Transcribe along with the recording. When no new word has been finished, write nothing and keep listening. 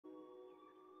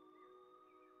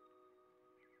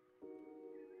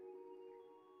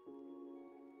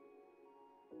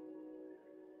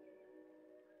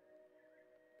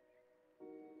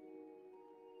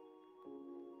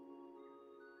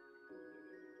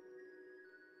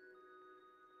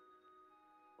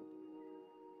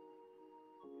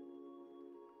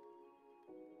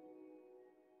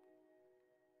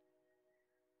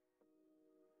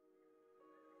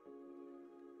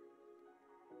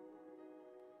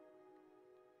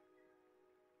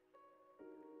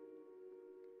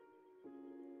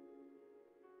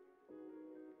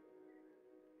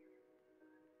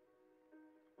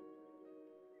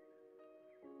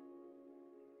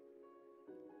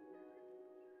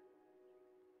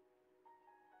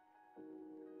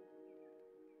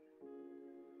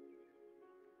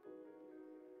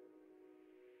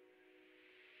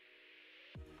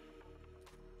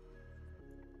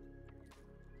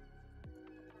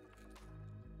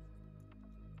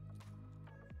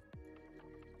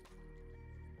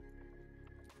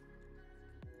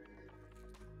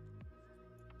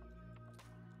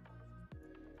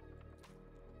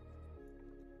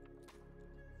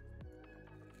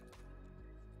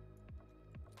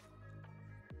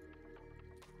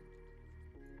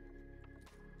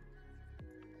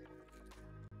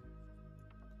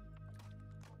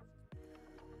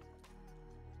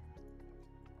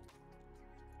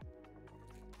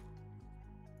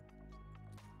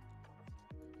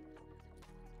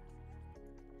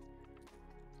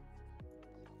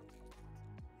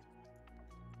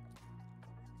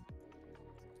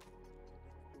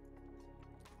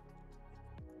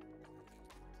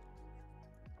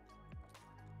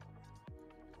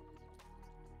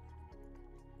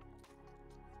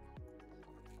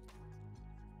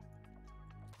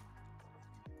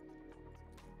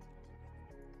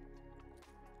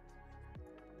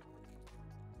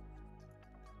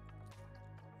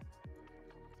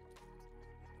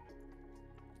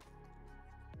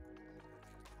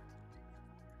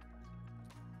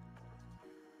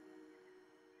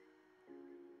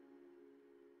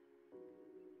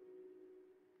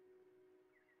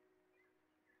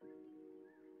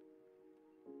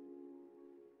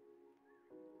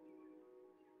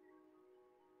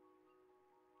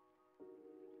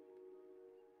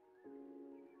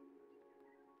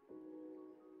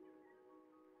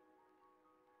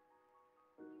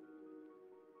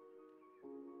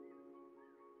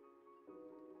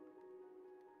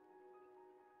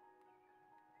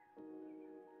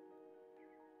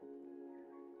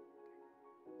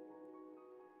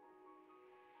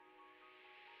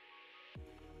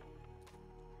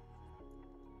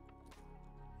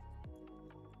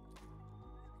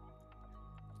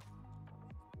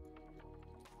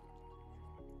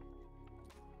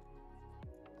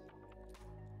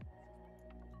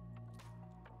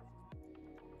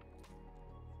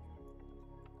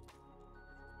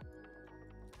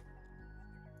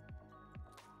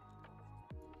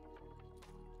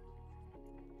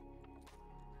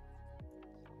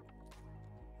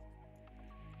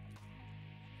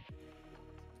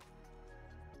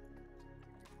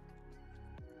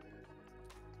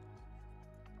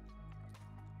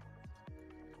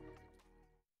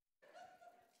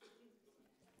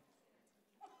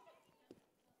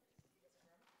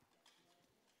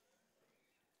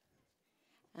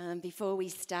Before we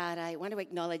start, I want to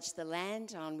acknowledge the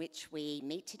land on which we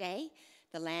meet today,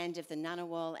 the land of the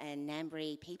Ngunnawal and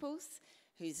Ngambri peoples,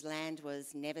 whose land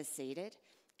was never ceded,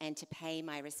 and to pay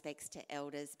my respects to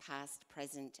elders past,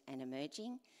 present and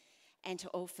emerging, and to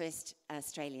all First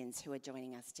Australians who are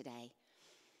joining us today.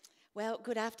 Well,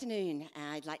 good afternoon.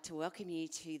 I'd like to welcome you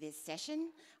to this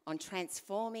session on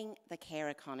transforming the care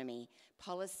economy,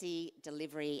 policy,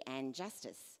 delivery and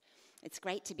justice. It's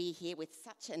great to be here with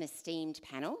such an esteemed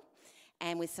panel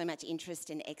and with so much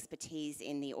interest and expertise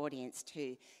in the audience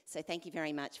too. So thank you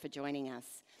very much for joining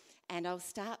us. And I'll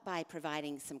start by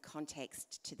providing some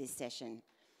context to this session.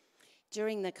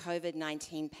 During the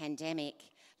COVID-19 pandemic,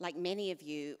 like many of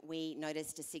you, we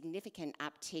noticed a significant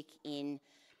uptick in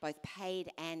both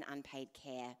paid and unpaid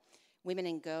care. Women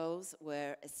and girls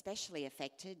were especially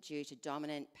affected due to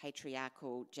dominant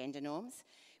patriarchal gender norms,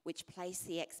 which place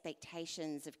the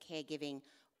expectations of caregiving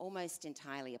almost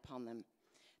entirely upon them.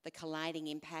 The colliding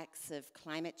impacts of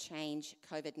climate change,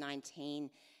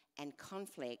 COVID-19 and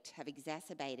conflict have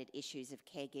exacerbated issues of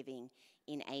caregiving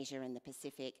in Asia and the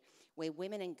Pacific, where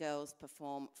women and girls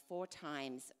perform 4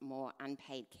 times more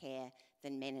unpaid care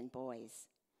than men and boys.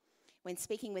 When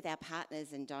speaking with our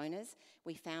partners and donors,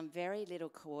 we found very little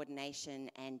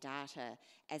coordination and data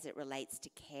as it relates to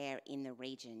care in the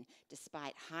region,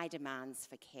 despite high demands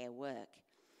for care work.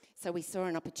 So we saw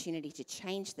an opportunity to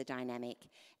change the dynamic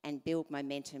and build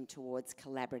momentum towards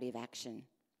collaborative action.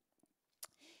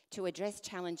 To address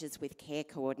challenges with care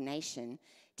coordination,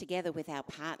 together with our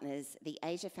partners, the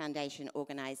Asia Foundation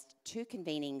organised 2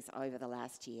 convenings over the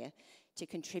last year to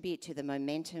contribute to the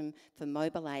momentum for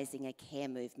mobilising a care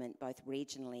movement both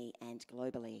regionally and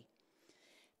globally.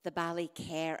 The Bali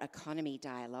Care Economy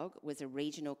Dialogue was a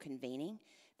regional convening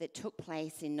that took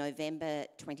place in November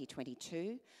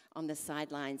 2022 on the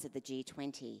sidelines of the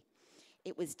G20.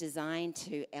 It was designed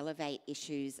to elevate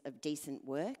issues of decent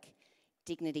work,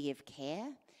 dignity of care,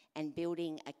 and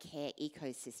building a care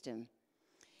ecosystem.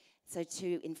 So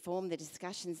to inform the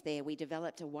discussions there, we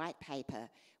developed a white paper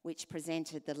which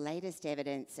presented the latest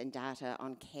evidence and data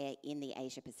on care in the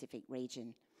Asia-Pacific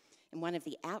region. And one of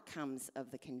the outcomes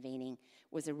of the convening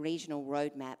was a regional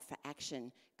roadmap for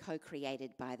action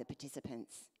co-created by the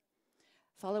participants.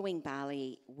 Following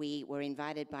Bali, we were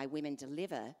invited by Women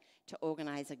Deliver to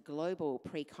organise a global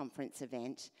pre-conference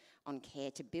event on care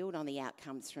to build on the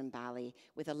outcomes from Bali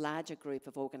with a larger group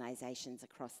of organisations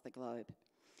across the globe.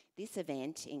 This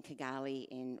event in Kigali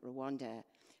in Rwanda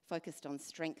focused on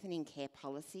strengthening care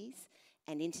policies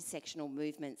and intersectional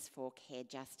movements for care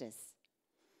justice.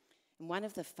 And one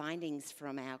of the findings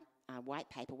from our white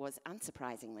paper was,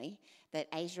 unsurprisingly, that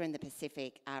Asia and the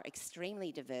Pacific are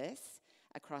extremely diverse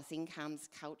across incomes,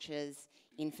 cultures,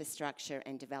 infrastructure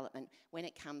and development when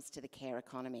it comes to the care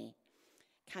economy.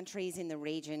 Countries in the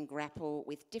region grapple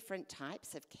with different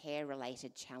types of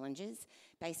care-related challenges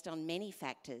based on many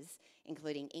factors,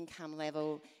 including income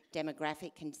level,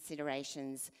 demographic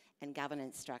considerations, and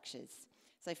governance structures.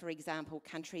 So, for example,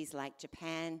 countries like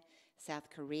Japan, South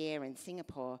Korea, and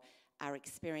Singapore are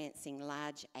experiencing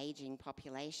large ageing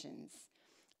populations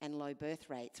and low birth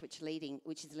rates, which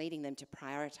is leading them to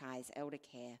prioritise elder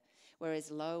care,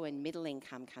 whereas low and middle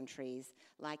income countries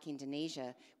like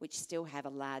Indonesia, which still have a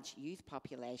large youth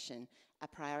population, are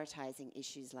prioritising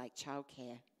issues like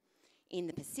childcare. In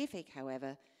the Pacific,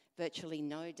 however, virtually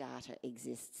no data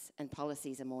exists and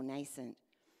policies are more nascent.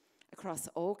 Across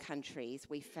all countries,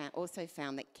 we also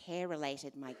found that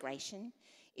care-related migration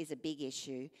is a big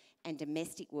issue and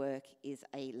domestic work is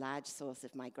a large source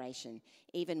of migration,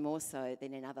 even more so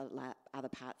than in other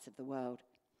parts of the world.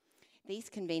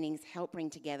 These convenings help bring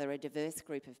together a diverse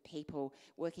group of people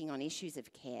working on issues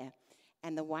of care,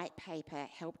 and the white paper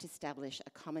helped establish a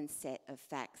common set of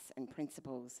facts and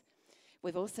principles.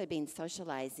 We've also been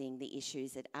socialising the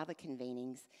issues at other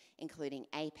convenings, including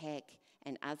APEC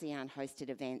and ASEAN-hosted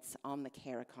events on the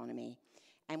care economy.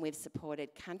 And we've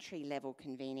supported country-level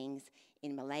convenings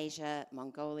in Malaysia,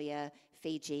 Mongolia,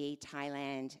 Fiji,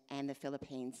 Thailand, and the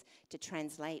Philippines to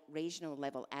translate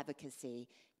regional-level advocacy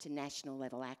to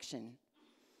national-level action.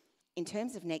 In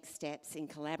terms of next steps, in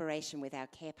collaboration with our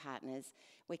care partners,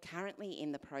 we're currently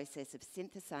in the process of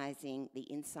synthesising the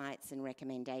insights and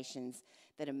recommendations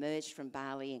that emerged from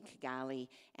Bali and Kigali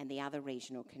and the other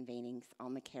regional convenings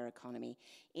on the care economy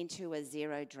into a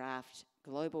zero-draft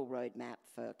global roadmap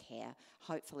for care,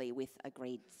 hopefully with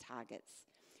agreed targets.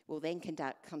 We'll then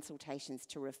conduct consultations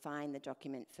to refine the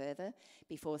document further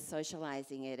before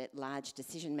socialising it at large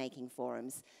decision-making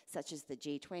forums such as the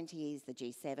G20s, the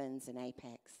G7s and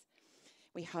APECs.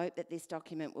 We hope that this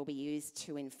document will be used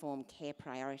to inform care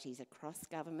priorities across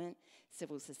government,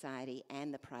 civil society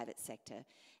and the private sector.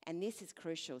 And this is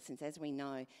crucial since, as we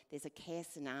know, there's a care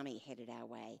tsunami headed our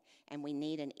way, and we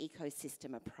need an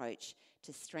ecosystem approach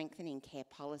to strengthening care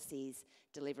policies,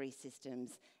 delivery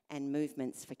systems and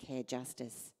movements for care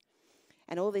justice.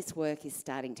 And all this work is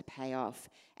starting to pay off.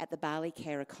 At the Bali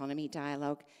Care Economy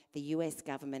Dialogue, the US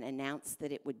government announced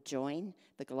that it would join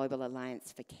the Global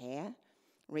Alliance for Care.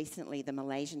 Recently, the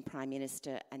Malaysian Prime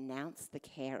Minister announced the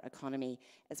care economy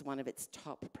as one of its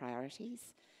top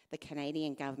priorities. The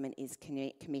Canadian government is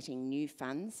committing new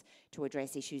funds to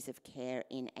address issues of care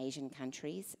in Asian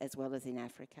countries as well as in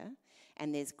Africa.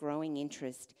 And there's growing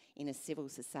interest in a civil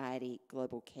society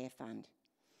global care fund.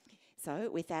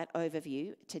 So with that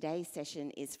overview, today's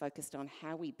session is focused on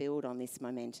how we build on this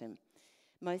momentum.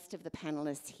 Most of the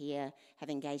panellists here have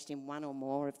engaged in one or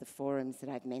more of the forums that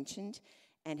I've mentioned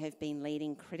and have been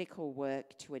leading critical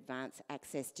work to advance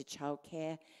access to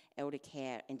childcare, elder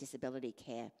care and disability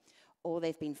care. Or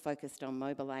they've been focused on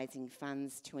mobilising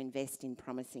funds to invest in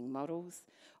promising models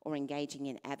or engaging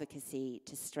in advocacy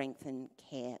to strengthen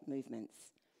care movements.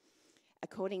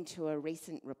 According to a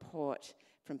recent report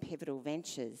from Pivotal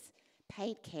Ventures,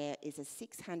 paid care is a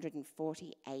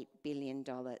 $648 billion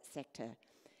sector,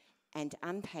 and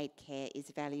unpaid care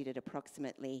is valued at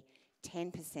approximately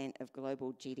 10% of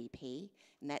global GDP,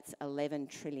 and that's $11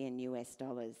 trillion US.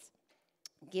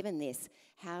 Given this,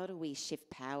 how do we shift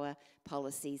power,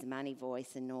 policies, money,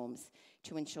 voice and norms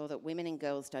to ensure that women and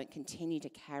girls don't continue to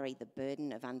carry the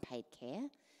burden of unpaid care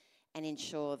and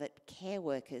ensure that care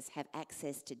workers have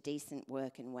access to decent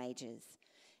work and wages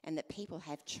and that people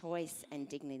have choice and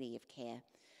dignity of care?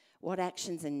 What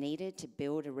actions are needed to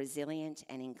build a resilient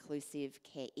and inclusive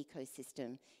care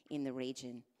ecosystem in the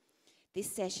region?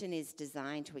 This session is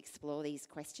designed to explore these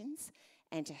questions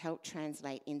and to help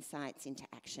translate insights into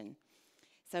action.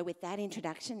 So with that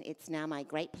introduction, it's now my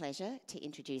great pleasure to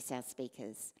introduce our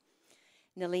speakers.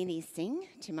 Nalini Singh,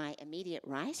 to my immediate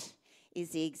right,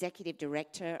 is the Executive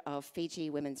Director of Fiji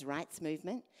Women's Rights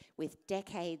Movement with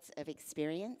decades of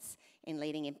experience in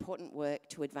leading important work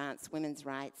to advance women's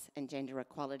rights and gender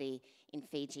equality in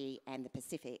Fiji and the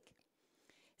Pacific.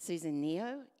 Susan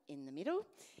Neo, in the middle,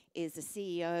 is the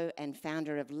CEO and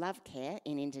founder of LoveCare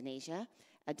in Indonesia,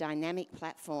 a dynamic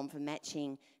platform for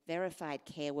matching verified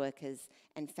care workers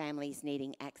and families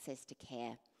needing access to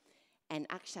care. And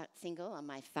Akshat Singhal, on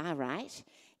my far right,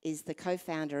 is the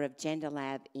co-founder of Gender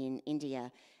Lab in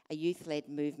India, a youth-led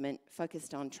movement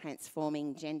focused on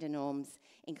transforming gender norms,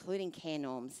 including care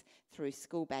norms, through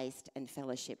school-based and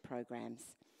fellowship programs.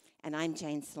 And I'm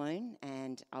Jane Sloane,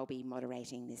 and I'll be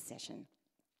moderating this session.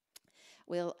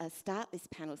 We'll start this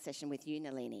panel session with you,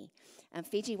 Nalini.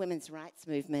 Fiji Women's Rights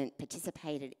Movement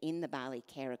participated in the Bali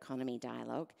Care Economy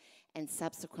Dialogue and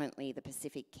subsequently the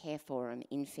Pacific Care Forum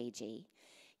in Fiji.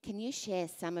 Can you share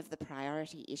some of the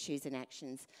priority issues and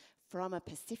actions from a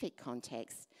Pacific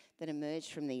context that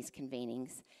emerged from these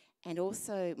convenings, and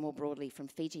also more broadly from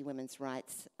Fiji Women's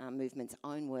Rights Movement's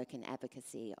own work and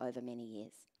advocacy over many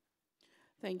years?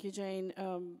 Thank you, Jane.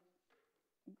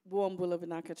 Warm Bula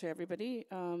Vinaka to everybody,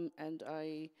 and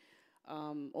I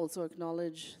also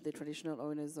acknowledge the traditional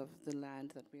owners of the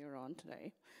land that we are on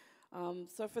today.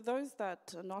 So for those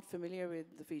that are not familiar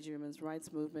with the Fiji Women's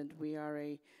Rights Movement, we are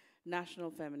a national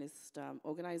feminist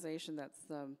organization that's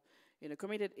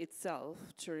committed itself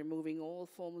to removing all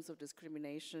forms of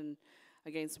discrimination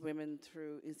against women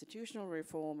through institutional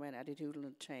reform and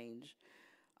attitudinal change.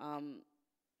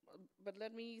 But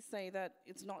let me say that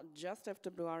it's not just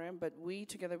FWRM, but we,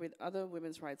 together with other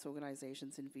women's rights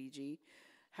organizations in Fiji,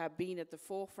 have been at the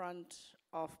forefront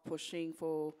of pushing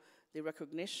for the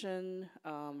recognition,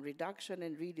 reduction,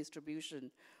 and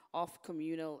redistribution of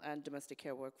communal and domestic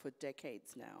care work for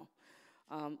decades now.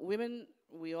 Women,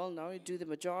 we all know, do the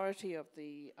majority of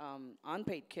the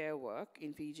unpaid care work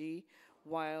in Fiji,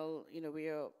 while we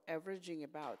are averaging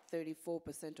about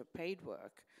 34% of paid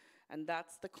work, and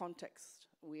that's the context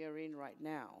we are in right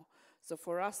now. So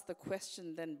for us, the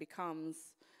question then becomes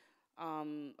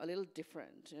a little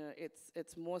different.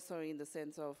 It's more so in the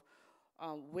sense of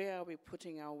where are we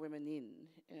putting our women in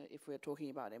if we're talking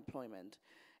about employment.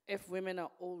 If women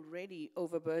are already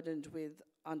overburdened with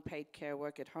unpaid care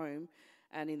work at home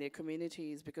and in their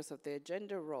communities because of their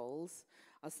gender roles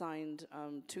assigned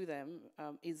to them,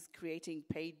 is creating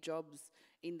paid jobs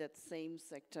in that same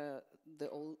sector the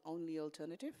only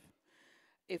alternative?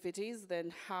 If it is,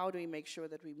 then how do we make sure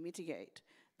that we mitigate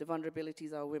the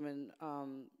vulnerabilities our women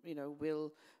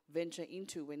will venture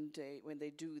into when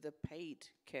they do the paid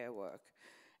care work?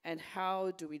 And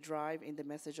how do we drive in the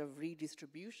message of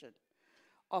redistribution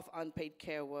of unpaid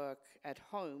care work at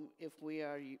home if we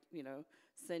are,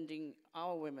 sending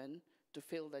our women to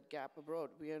fill that gap abroad.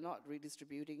 We are not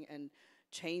redistributing and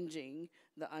changing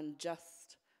the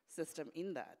unjust system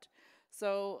in that.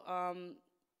 So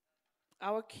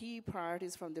our key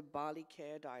priorities from the Bali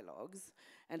Care Dialogues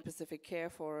and Pacific Care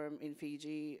Forum in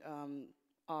Fiji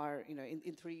are,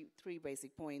 in three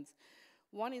basic points.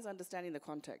 One is understanding the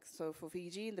context. So for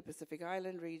Fiji, in the Pacific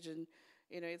Island region,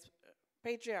 it's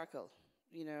patriarchal,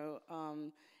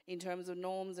 in terms of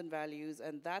norms and values,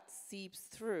 and that seeps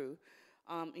through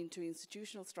into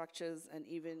institutional structures and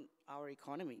even our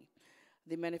economy.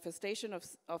 The manifestation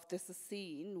of this is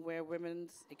seen where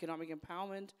women's economic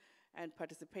empowerment and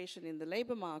participation in the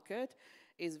labor market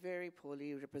is very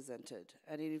poorly represented,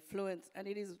 and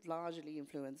it is largely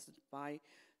influenced by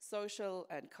social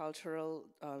and cultural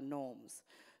norms.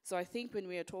 So I think when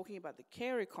we are talking about the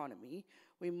care economy,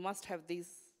 we must have this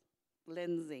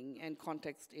lensing and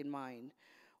context in mind.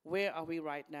 Where are we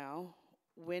right now?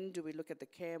 When do we look at the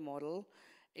care model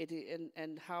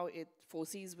and how it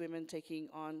foresees women taking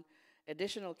on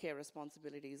additional care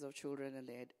responsibilities of children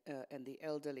and the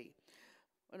elderly?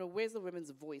 Where's the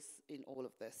women's voice in all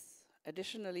of this?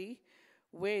 Additionally,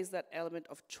 where is that element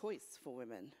of choice for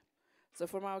women? So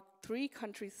from our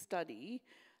 3-country study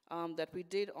that we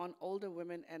did on older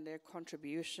women and their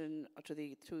contribution to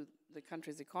the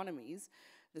country's economies,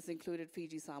 this included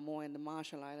Fiji, Samoa, and the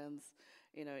Marshall Islands,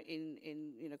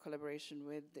 in collaboration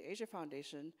with the Asia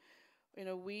Foundation.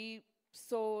 We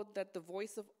saw that the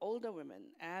voice of older women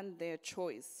and their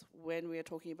choice when we are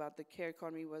talking about the care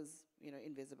economy was,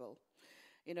 invisible.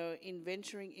 In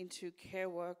venturing into care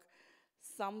work,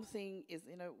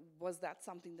 was that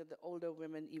something that the older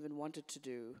women even wanted to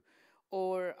do?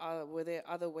 Or were there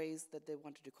other ways that they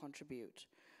wanted to contribute?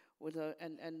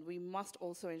 And we must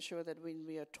also ensure that when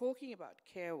we are talking about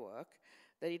care work,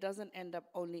 that it doesn't end up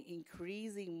only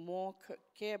increasing more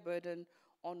care burden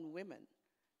on women.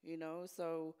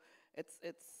 So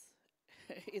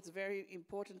it's very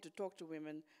important to talk to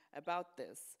women about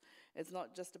this. It's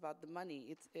not just about the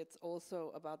money, it's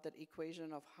also about that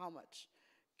equation of how much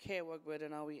care work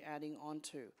burden are we adding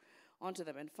onto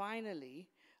them. And finally,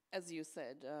 as you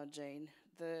said, Jane,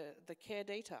 the care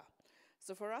data.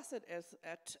 So for us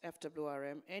at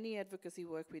FWRM, any advocacy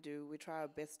work we do, we try our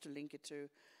best to link it to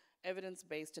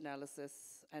evidence-based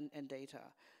analysis and data.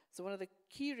 So one of the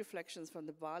key reflections from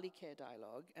the Bali Care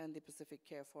Dialogue and the Pacific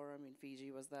Care Forum in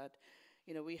Fiji was that,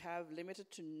 we have limited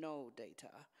to no data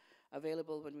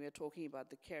available when we are talking about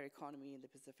the care economy in the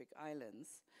Pacific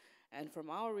Islands. And from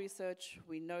our research,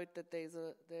 we note that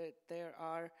there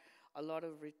are a lot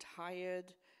of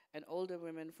retired and older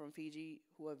women from Fiji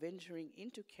who are venturing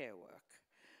into care work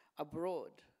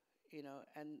abroad,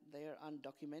 and they are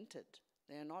undocumented.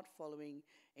 They are not following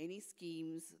any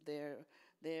schemes. They're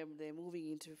moving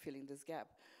into filling this gap.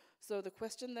 So the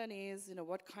question then is,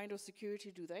 what kind of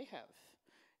security do they have?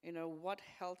 What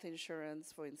health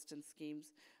insurance, for instance,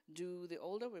 schemes do the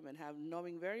older women have,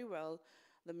 knowing very well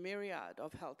the myriad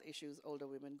of health issues older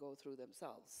women go through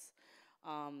themselves,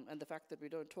 and the fact that we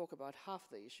don't talk about half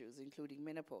the issues, including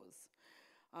menopause.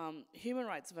 Human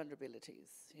rights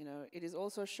vulnerabilities. It is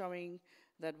also showing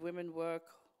that women work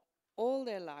all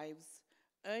their lives,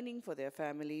 earning for their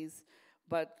families,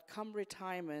 but come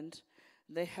retirement,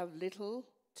 they have little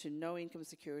to no income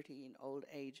security in old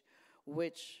age,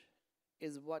 which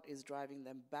is what is driving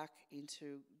them back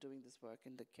into doing this work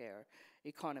in the care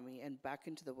economy and back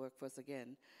into the workforce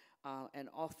again. And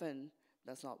often,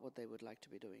 that's not what they would like to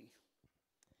be doing.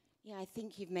 Yeah, I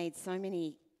think you've made so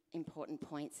many important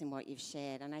points in what you've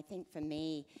shared, and I think for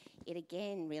me, it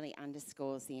again really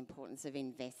underscores the importance of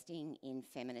investing in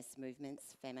feminist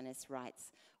movements, feminist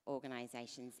rights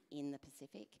organisations in the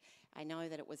Pacific. I know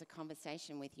that it was a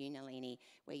conversation with you, Nalini,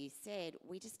 where you said,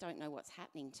 we just don't know what's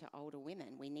happening to older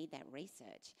women. We need that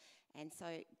research. And so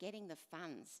getting the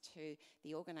funds to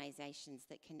the organisations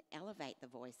that can elevate the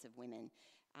voice of women,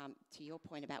 to your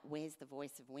point about where's the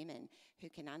voice of women, who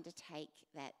can undertake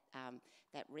that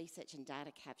research and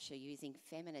data capture using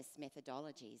feminist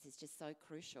methodologies is just so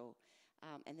crucial.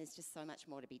 And there's just so much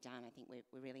more to be done. I think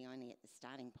we're really only at the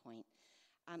starting point.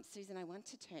 Susan, I want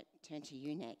to turn to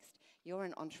you next. You're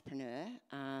an entrepreneur.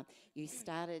 You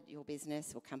started your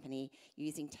business or company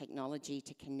using technology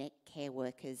to connect care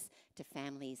workers to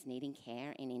families needing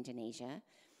care in Indonesia.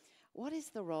 What is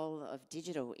the role of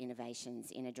digital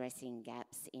innovations in addressing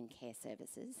gaps in care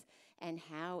services? And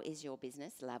how is your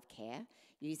business, LoveCare,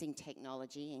 using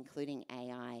technology, including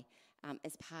AI,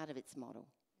 as part of its model?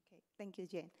 Okay, thank you,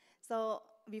 Jane. So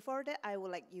before that, I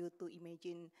would like you to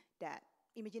imagine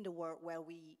the world where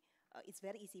we it's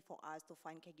very easy for us to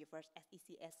find caregivers as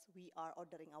easy as we are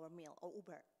ordering our meal or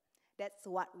Uber. That's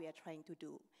what we are trying to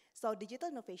do. So digital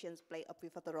innovations play a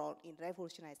pivotal role in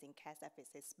revolutionizing care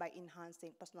services by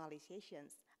enhancing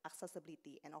personalizations,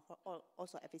 accessibility, and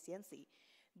also efficiency.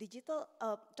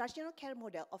 Traditional care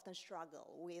model often struggle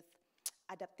with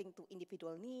adapting to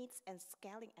individual needs and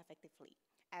scaling effectively.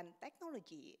 And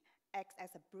technology acts as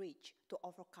a bridge to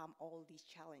overcome all these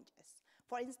challenges.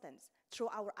 For instance, through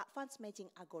our advanced matching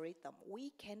algorithm,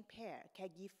 we can pair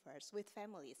caregivers with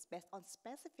families based on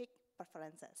specific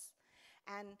preferences.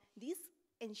 And this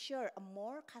ensure a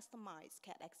more customized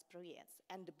care experience.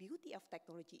 And the beauty of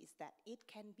technology is that it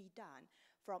can be done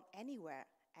from anywhere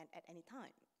and at any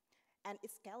time. And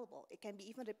it's scalable. It can be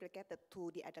even replicated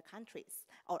to the other countries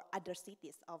or other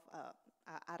cities of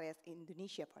areas in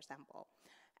Indonesia, for example.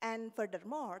 And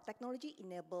furthermore, technology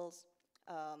enables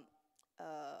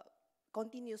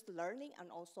continuous learning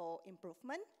and also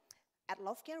improvement. At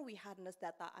LoveCare, we harness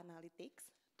data analytics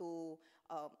to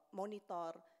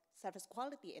monitor service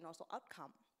quality and also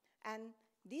outcome. And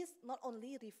this not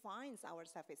only refines our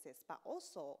services, but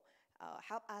also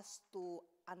help us to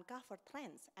uncover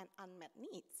trends and unmet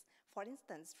needs. For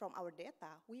instance, from our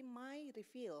data, we might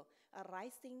reveal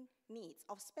rising needs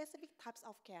of specific types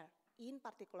of care in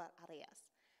particular areas.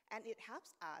 And it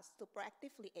helps us to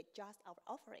proactively adjust our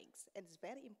offerings. And it's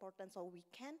very important so we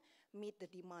can meet the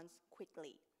demands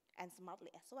quickly and smartly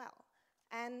as well.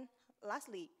 And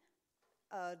lastly,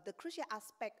 the crucial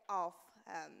aspect of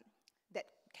that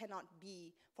cannot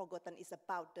be forgotten is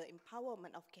about the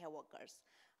empowerment of care workers.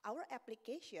 Our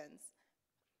applications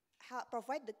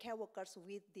provide the care workers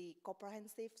with the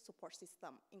comprehensive support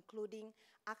system, including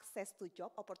access to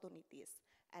job opportunities,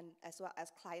 and as well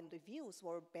as client reviews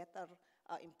for better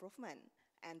improvement,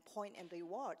 and point and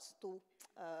rewards to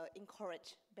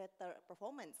encourage better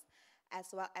performance, as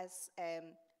well as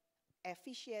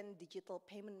efficient digital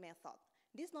payment method.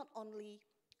 This not only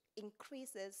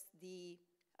increases the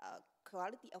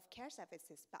quality of care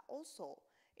services, but also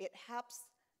it helps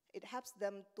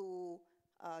them to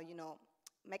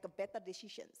make a better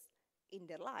decisions in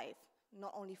their life,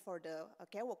 not only for the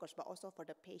care workers, but also for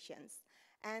the patients.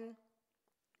 And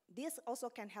this also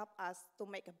can help us to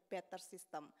make a better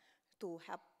system to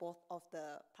help both of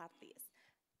the parties.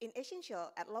 In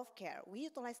essential, at LoveCare, we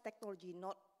utilize technology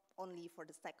not only for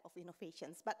the sake of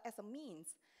innovations, but as a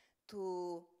means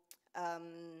to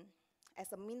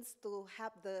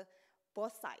help the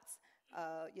both sides,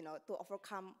 to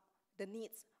overcome the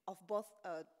needs of both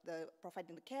the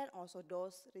providing the care and also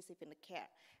those receiving the care.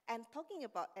 And talking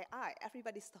about AI,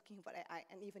 everybody's talking about AI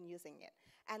and even using it.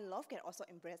 And LoveCare also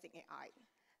embracing AI.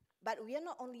 But we are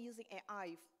not only using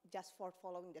AI just for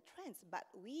following the trends, but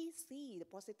we see the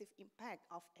positive impact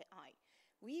of AI.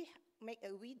 We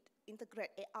integrate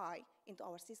AI into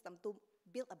our system to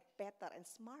build a better and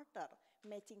smarter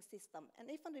matching system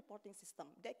and even reporting system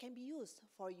that can be used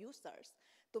for users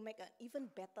to make an even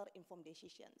better informed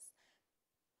decisions.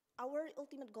 Our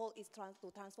ultimate goal is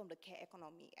to transform the care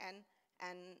economy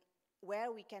and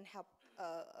where we can help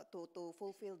to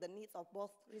fulfill the needs of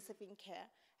both receiving care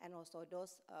and also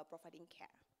those providing care.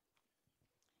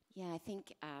 Yeah, I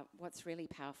think what's really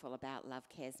powerful about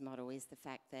LoveCare's model is the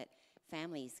fact that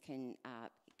families can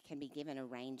be given a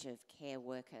range of care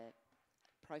worker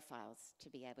profiles to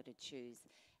be able to choose,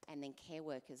 and then care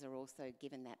workers are also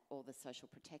given that all the social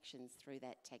protections through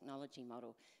that technology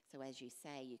model. So as you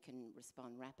say, you can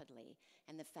respond rapidly,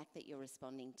 and the fact that you're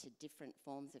responding to different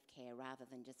forms of care rather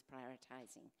than just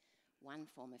prioritising one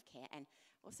form of care. And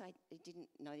also, I didn't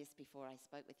know this before I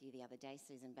spoke with you the other day,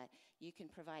 Susan, but you can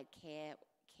provide care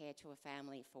to a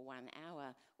family for 1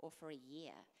 hour or for a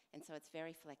year, and so it's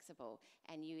very flexible.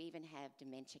 And you even have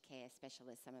dementia care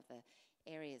specialists, some of the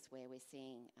areas where we're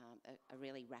seeing a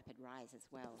really rapid rise as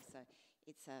well. So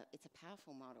it's a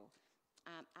powerful model.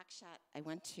 Akshat, I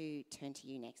want to turn to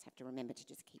you next. Have to remember to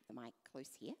just keep the mic close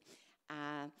here.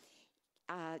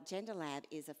 Gender Lab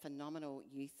is a phenomenal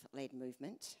youth-led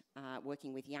movement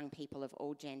working with young people of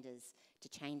all genders to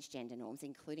change gender norms,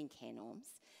 including care norms.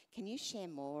 Can you share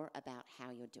more about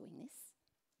how you're doing this?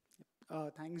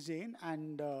 Thanks, Jane.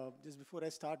 And just before I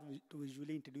start to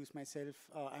visually introduce myself,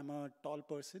 I'm a tall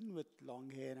person with long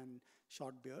hair and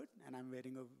short beard, and I'm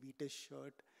wearing a wheatish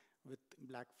shirt with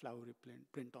black flowery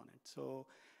print on it. So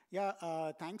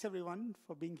yeah, thanks everyone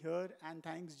for being here, and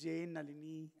thanks Jane,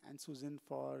 Nalini, and Susan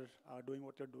for doing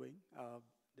what you're doing.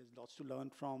 There's lots to learn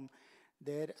from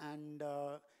there, and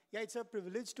yeah, it's a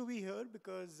privilege to be here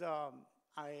because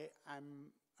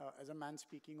I'm as a man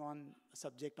speaking on a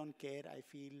subject on care, I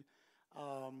feel,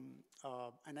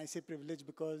 and I say privilege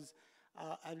because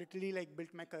I literally like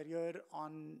built my career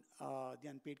on the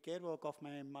unpaid care work of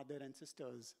my mother and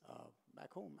sisters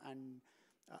back home. And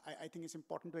I think it's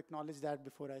important to acknowledge that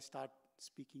before I start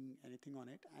speaking anything on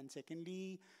it. And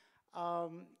secondly,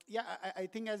 yeah, I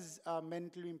think as men,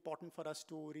 it will be important for us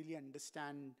to really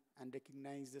understand and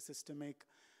recognize the systemic,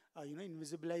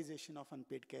 invisibilization of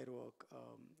unpaid care work,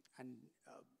 and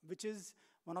which is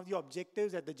one of the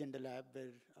objectives at the Gender Lab,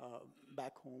 where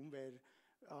back home, where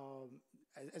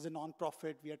as a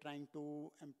non-profit, we are trying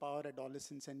to empower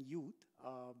adolescents and youth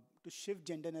to shift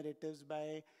gender narratives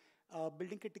by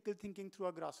building critical thinking through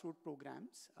our grassroots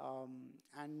programs.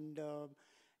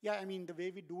 Yeah, I mean, the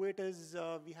way we do it is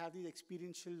we have these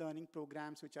experiential learning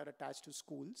programs which are attached to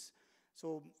schools.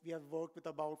 So we have worked with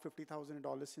about 50,000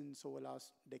 adolescents over the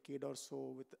last decade or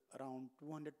so with around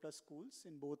 200 plus schools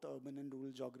in both urban and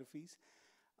rural geographies.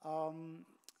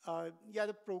 Yeah,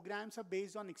 the programs are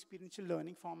based on experiential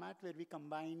learning format where we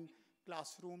combine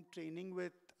classroom training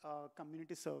with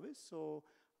community service. So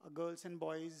girls and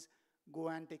boys go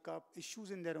and take up issues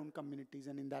in their own communities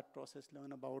and in that process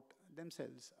learn about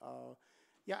themselves.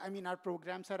 Yeah, I mean, our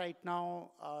programs are right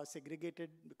now segregated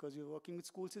because we're working with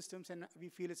school systems, and we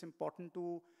feel it's important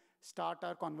to start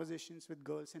our conversations with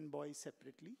girls and boys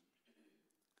separately.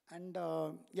 And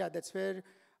yeah, that's where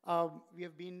we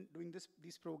have been doing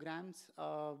these programs.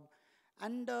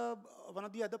 And one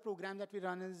of the other programs that we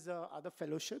run is other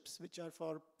fellowships, which are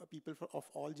for people of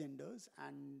all genders.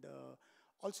 And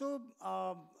also,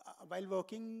 while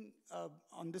working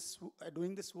on this,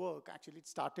 doing this work, actually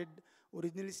it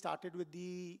originally started with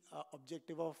the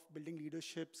objective of building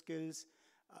leadership skills,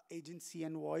 agency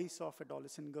and voice of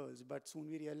adolescent girls. But soon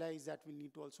we realized that we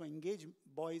need to also engage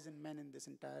boys and men in this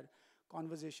entire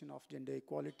conversation of gender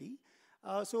equality.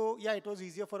 So yeah, it was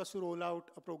easier for us to roll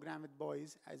out a program with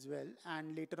boys as well.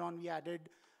 And later on, we added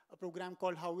a program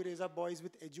called How We Raise Our Boys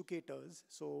with Educators.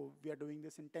 So we are doing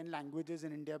this in 10 languages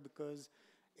in India because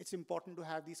it's important to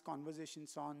have these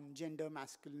conversations on gender,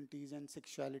 masculinities, and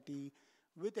sexuality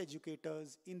with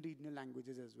educators in regional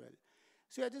languages as well.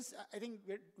 So I think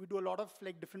we do a lot of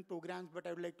like different programs, but I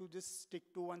would like to just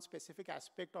stick to one specific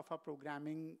aspect of our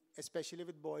programming, especially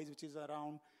with boys, which is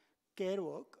around care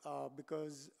work,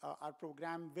 because our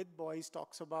program with boys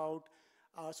talks about,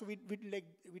 so we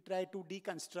try to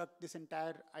deconstruct this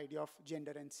entire idea of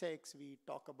gender and sex. We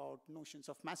talk about notions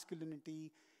of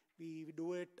masculinity. We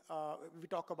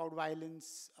talk about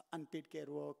violence, unpaid care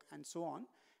work, and so on.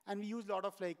 And we use a lot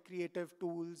of like creative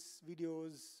tools,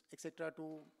 videos, etc.,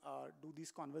 to do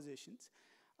these conversations.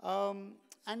 And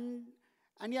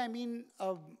yeah, I mean,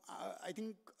 I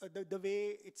think the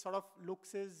way it sort of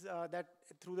looks is that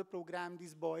through the program,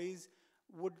 these boys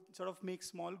would sort of make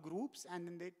small groups, and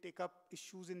then they take up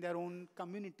issues in their own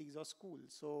communities or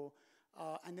schools. So,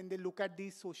 and then they look at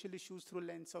these social issues through a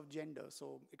lens of gender.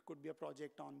 So it could be a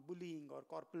project on bullying or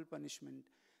corporal punishment.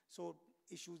 So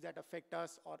issues that affect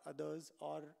us or others,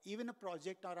 or even a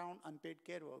project around unpaid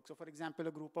care work. So for example,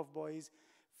 a group of boys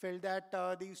felt that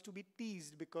they used to be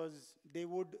teased because they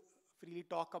would freely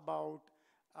talk about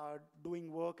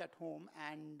doing work at home,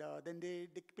 and then they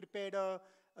prepared a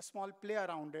small play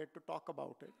around it to talk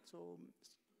about it. So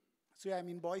yeah, I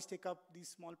mean, boys take up these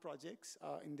small projects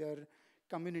in their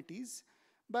communities.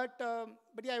 But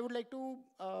yeah, I would like to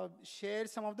share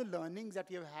some of the learnings that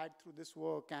we have had through this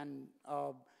work, and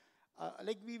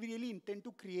like we really intend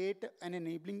to create an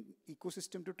enabling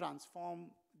ecosystem to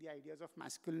transform the ideas of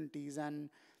masculinities.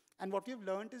 And what we have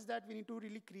learned is that we need to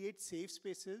really create safe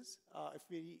spaces if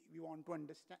we want to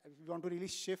understand, if we want to really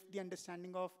shift the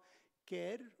understanding of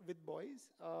care with boys.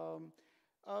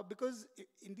 Because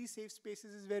in these safe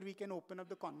spaces is where we can open up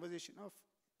the conversation of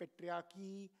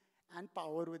patriarchy and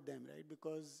power with them, right?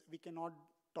 Because we cannot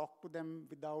talk to them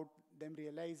without them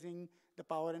realizing the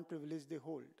power and privilege they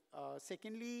hold.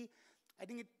 Secondly, I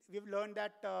think we have learned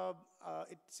that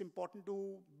it's important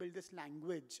to build this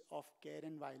language of care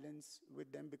and violence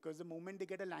with them, because the moment they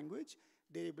get a language,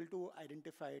 they're able to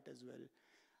identify it as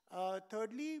well.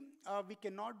 Thirdly, we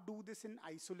cannot do this in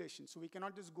isolation. So we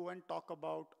cannot just go and talk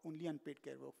about only unpaid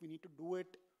care work. We need to do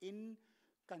it in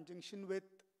conjunction with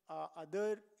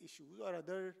other issues or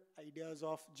other ideas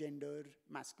of gender,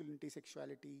 masculinity,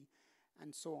 sexuality,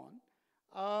 and so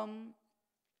on.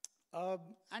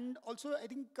 And also, I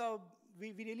think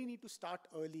we really need to start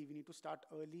early. We need to start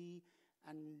early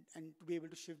and to be able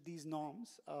to shift these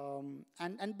norms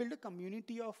and build a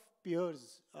community of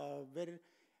peers where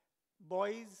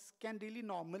boys can really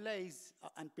normalize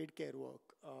unpaid care work.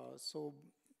 So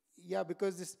yeah,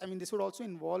 because this would also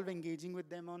involve engaging with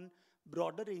them on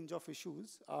broader range of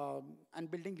issues and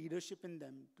building leadership in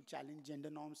them to challenge gender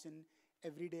norms in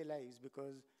everyday lives,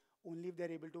 because only if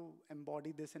they're able to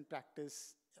embody this and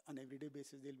practice on an everyday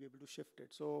basis, they'll be able to shift it.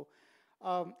 So,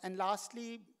 and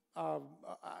lastly,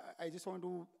 I just want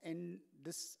to end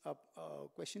this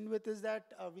question with is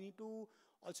that we need to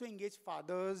also engage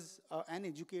fathers and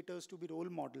educators to be role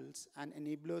models and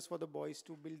enablers for the boys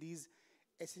to build these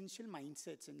essential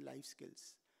mindsets and life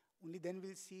skills. Only then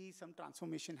we'll see some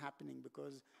transformation happening,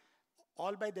 because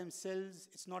all by themselves,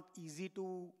 it's not easy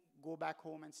to go back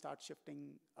home and start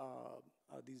shifting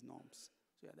these norms.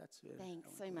 So yeah, that's where. Thanks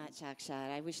so much,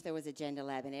 Akshat. I wish there was a gender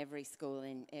lab in every school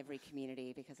in every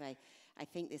community, because I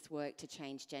think this work to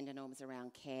change gender norms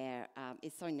around care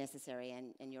is so necessary,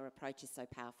 and your approach is so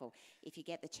powerful. If you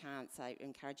get the chance, I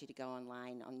encourage you to go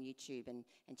online on YouTube and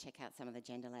check out some of the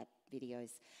gender lab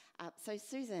videos. So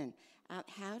Susan,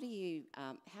 how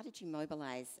did you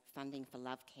mobilise funding for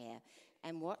LoveCare?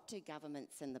 And what do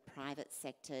governments and the private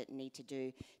sector need to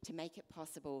do to make it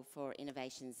possible for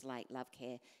innovations like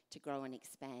LoveCare to grow and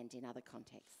expand in other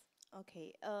contexts?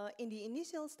 Okay, in the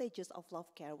initial stages of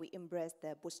LoveCare, we embraced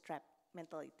the bootstrap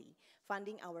mentality,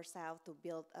 funding ourselves to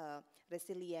build a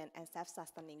resilient and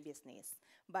self-sustaining business.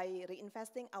 By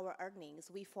reinvesting our earnings,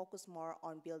 we focus more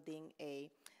on building a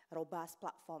robust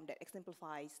platform that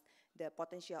exemplifies the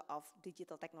potential of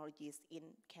digital technologies in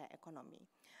care economy.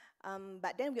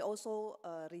 But then we also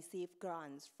receive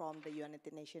grants from the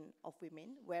United Nations of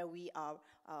Women, where we are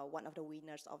one of the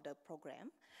winners of the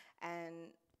program. And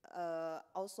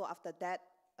also after that,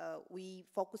 we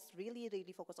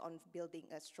really focus on building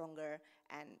a stronger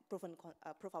and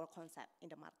prove our concept in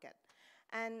the market.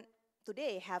 And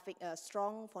today, having a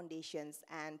strong foundations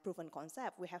and proven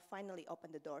concept, we have finally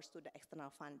opened the doors to the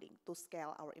external funding to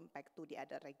scale our impact to the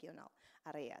other regional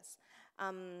areas.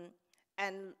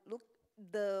 And look,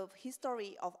 the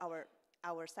history of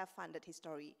our self-funded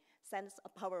history sends a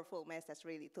powerful message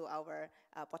really to our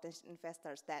potential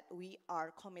investors that we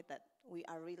are committed. We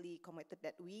are really committed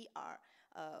that we are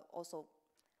also,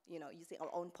 using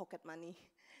our own pocket money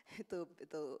to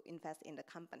invest in the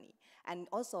company. And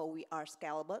also we are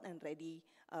scalable and ready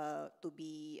to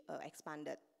be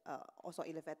expanded, also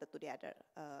elevated to the other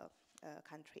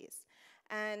countries.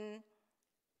 And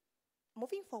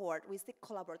moving forward, we seek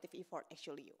collaborative effort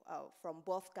actually from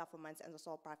both governments and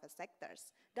also private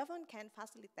sectors. Government can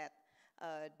facilitate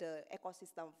the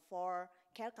ecosystem for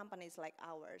care companies like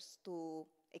ours to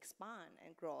expand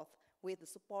and grow with the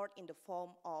support in the form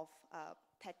of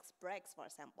tax breaks, for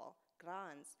example,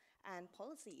 grants, and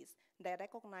policies that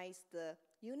recognize the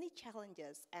unique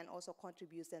challenges and also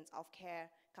contributions of care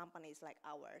companies like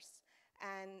ours.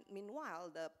 And meanwhile,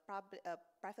 the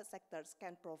private sectors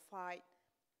can provide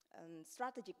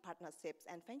strategic partnerships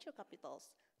and venture capitals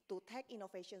to take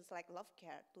innovations like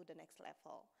LoveCare to the next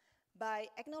level. By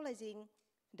acknowledging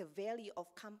the value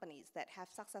of companies that have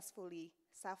successfully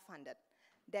self-funded,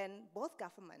 then both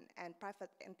government and private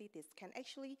entities can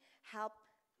actually help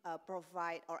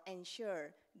provide or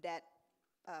ensure that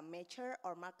mature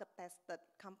or market-tested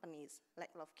companies like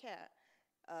LoveCare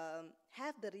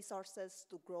have the resources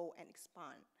to grow and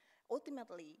expand,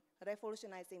 ultimately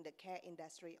revolutionizing the care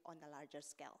industry on a larger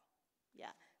scale.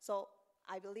 Yeah, so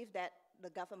I believe that the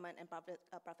government and private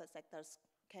sectors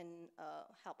can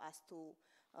help us to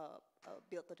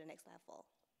build to the next level.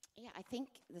 Yeah, I think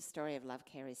the story of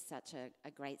LoveCare is such a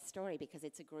great story, because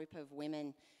it's a group of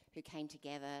women who came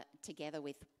together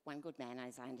with one good man,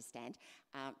 as I understand,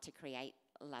 to create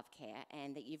LoveCare,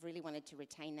 and that you've really wanted to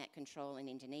retain that control in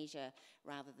Indonesia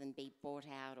rather than be bought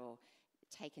out or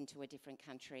taken to a different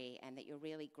country, and that you're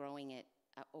really growing it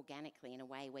organically in a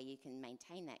way where you can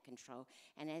maintain that control.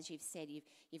 And as you've said,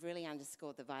 you've really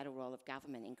underscored the vital role of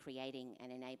government in creating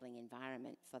an enabling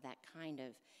environment for that kind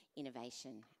of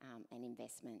innovation and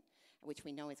investment, which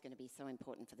we know is going to be so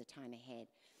important for the time ahead.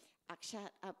 Akshat,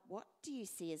 what do you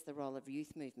see as the role of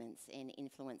youth movements in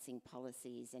influencing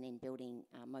policies and in building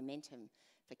momentum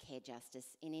for care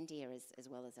justice in India as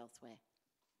well as elsewhere?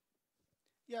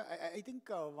 Yeah, I think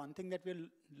one thing that we're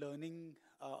learning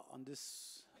on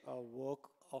this work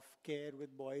of care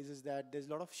with boys is that there's a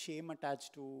lot of shame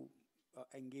attached to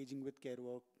engaging with care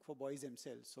work for boys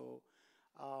themselves. So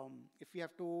if we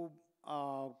have to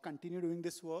continue doing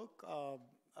this work,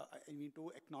 we need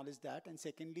to acknowledge that. And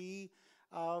secondly,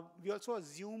 we also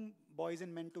assume boys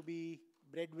and men to be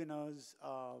breadwinners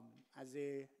as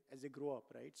they grow up,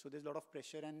 right? So there's a lot of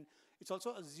pressure, and it's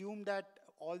also assumed that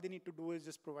all they need to do is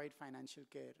just provide financial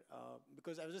care.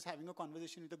 Because I was just having a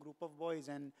conversation with a group of boys,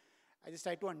 and I just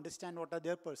tried to understand what are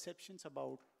their perceptions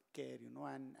about care,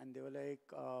 and they were like,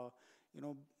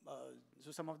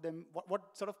 so some of them,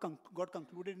 what sort of got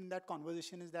concluded in that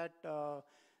conversation is that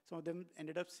some of them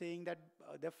ended up saying that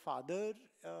their father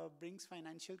brings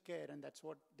financial care, and that's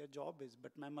what their job is.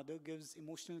 But my mother gives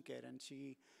emotional care, and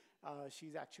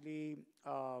she's actually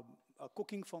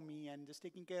cooking for me and just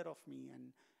taking care of me,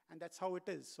 and that's how it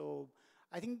is. So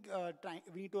I think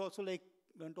we need to also like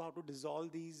learn to how to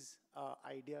dissolve these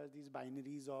ideas, these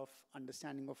binaries of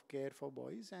understanding of care for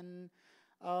boys, and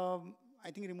I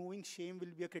think removing shame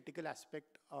will be a critical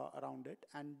aspect around it.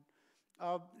 And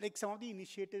like some of the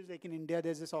initiatives, like in India,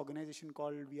 there's this organization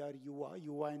called We Are Yuva.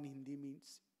 Yuva in Hindi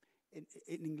means, in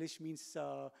English means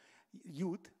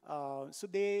youth. So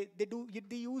they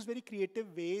use very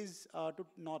creative ways to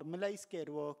normalize care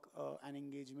work and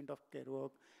engagement of care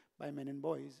work by men and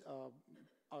boys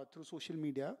through social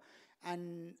media.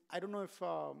 And I don't know if,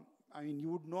 I mean,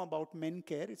 you would know about Men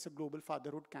Care. It's a global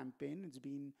fatherhood campaign. It's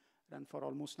been run for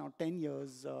almost now 10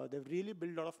 years. They've really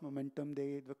built a lot of momentum.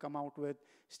 They've come out with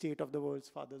State of the World's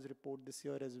Fathers report this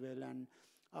year as well. And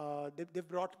they've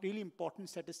brought really important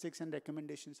statistics and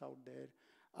recommendations out there.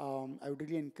 I would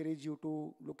really encourage you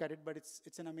to look at it, but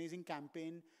it's an amazing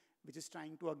campaign which is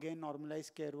trying to, again, normalize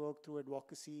care work through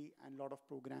advocacy and a lot of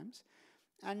programs.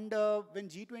 And when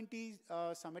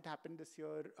G20 summit happened this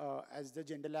year, as the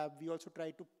Gender Lab, we also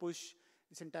tried to push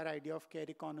this entire idea of care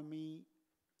economy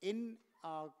in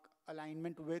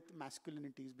alignment with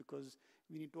masculinities, because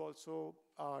we need to also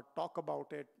talk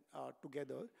about it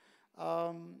together.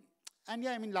 And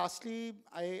yeah, I mean, lastly,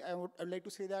 I would like to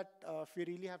say that if we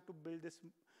really have to build this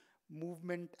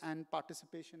movement and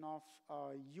participation of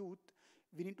youth,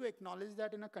 we need to acknowledge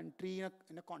that in a country,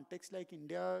 in a context like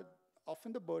India,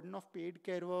 often the burden of paid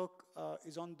care work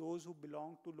is on those who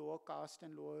belong to lower caste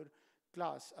and lower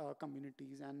class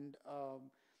communities. And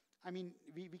I mean,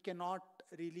 we cannot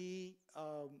really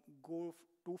go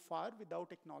too far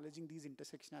without acknowledging these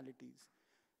intersectionalities.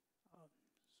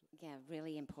 Yeah,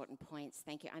 really important points.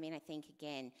 Thank you. I mean, I think,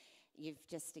 again, you've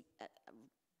just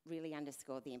really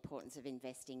underscored the importance of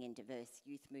investing in diverse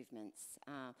youth movements,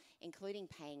 including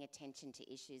paying attention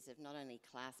to issues of not only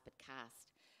class but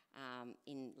caste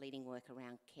in leading work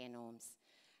around care norms.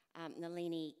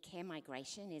 Nalini, care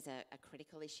migration is a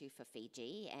critical issue for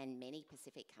Fiji and many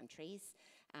Pacific countries,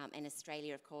 and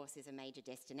Australia, of course, is a major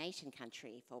destination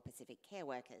country for Pacific care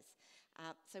workers.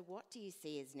 So what do you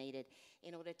see as needed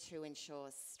in order to ensure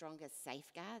stronger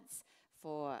safeguards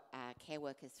for care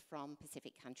workers from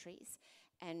Pacific countries?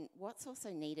 And what's also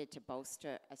needed to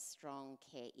bolster a strong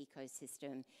care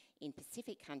ecosystem in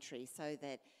Pacific countries so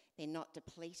that they're not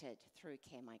depleted through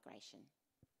care migration?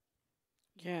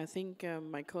 Yeah, I think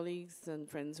my colleagues and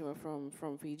friends who are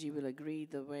from Fiji will agree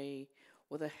the way,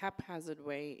 or the haphazard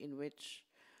way in which,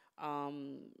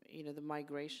 you know, the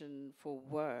migration for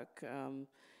work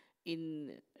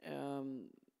in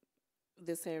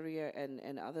this area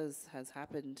and others has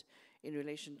happened in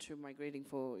relation to migrating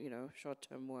for, you know,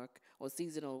 short-term work or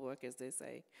seasonal work, as they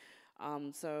say.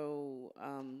 So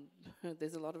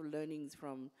there's a lot of learnings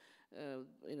from,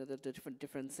 you know, the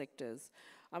different sectors.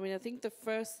 I mean, I think the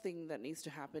first thing that needs to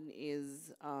happen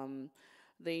is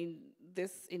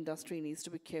this industry needs to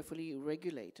be carefully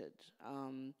regulated.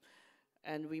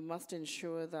 And we must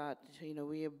ensure that, you know,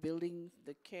 we are building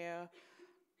the care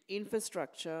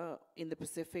infrastructure in the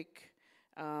Pacific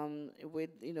with,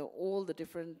 you know, all the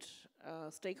different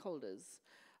stakeholders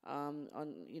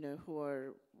you know, who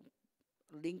are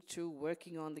linked to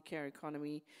working on the care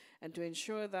economy, and to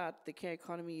ensure that the care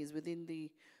economy is within the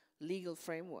legal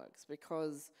frameworks,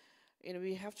 because, you know,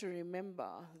 we have to remember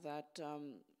that,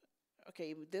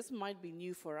 okay, this might be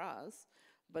new for us,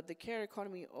 but the care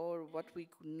economy, or what we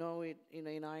know it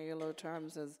in ILO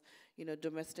terms as, you know,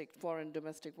 foreign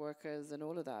domestic workers and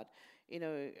all of that, you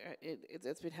know,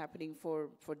 it's been happening for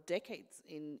decades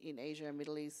in Asia,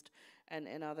 Middle East,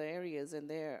 and other areas, and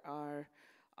there are,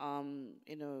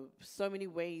 you know, so many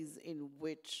ways in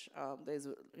which there's,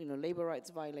 you know, labor rights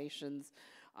violations.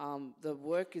 The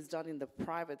work is done in the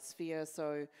private sphere,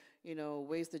 so, you know,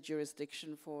 where's the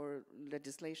jurisdiction for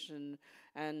legislation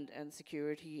and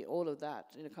security? All of that,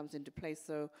 you know, comes into place.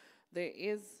 So there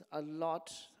is a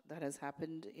lot that has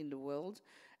happened in the world,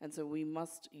 and so we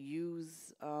must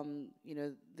use, you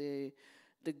know, the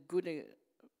good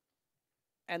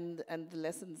and the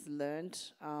lessons learned,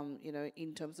 you know,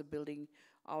 in terms of building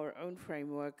our own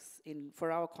frameworks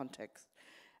for our context.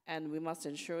 And we must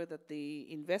ensure that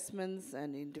the investments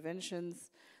and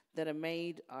interventions that are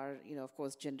made are, you know, of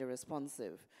course, gender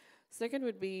responsive. Second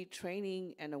would be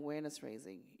training and awareness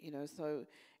raising, you know, so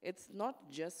it's not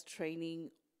just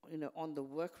training, you know, on the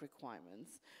work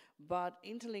requirements, but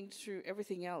interlinked through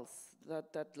everything else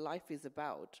that life is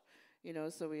about, you know,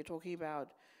 so we're talking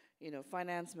about,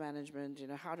 finance management,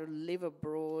 how to live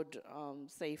abroad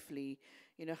safely,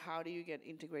 how do you get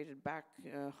integrated back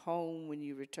home when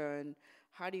you return,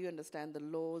 how do you understand the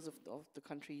laws of the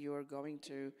country you are going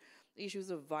to, issues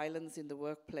of violence in the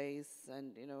workplace,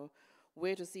 and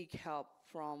where to seek help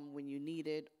from when you need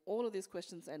it, all of these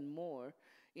questions and more,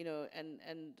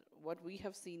 and what we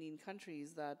have seen in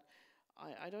countries that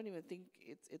I don't even think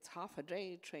it's half a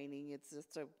day training, it's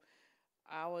just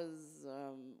hours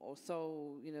or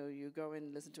so, you go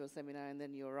and listen to a seminar and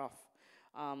then you're off.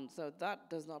 So that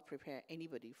does not prepare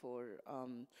anybody for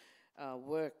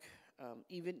work,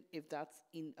 even if that's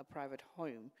in a private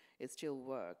home, it's still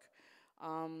work.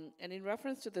 And in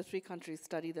reference to the 3-country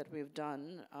study that we've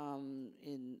done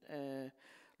in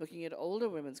looking at older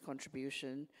women's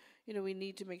contribution, we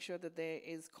need to make sure that there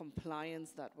is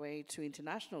compliance that way to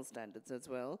international standards as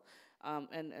well.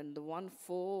 And the one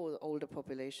for older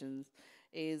populations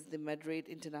is the Madrid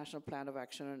International Plan of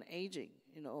Action on Aging,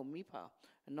 or MIPA.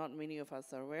 And not many of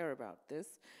us are aware about this,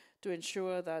 to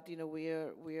ensure that we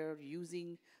are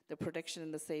using the protection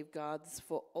and the safeguards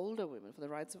for older women, for the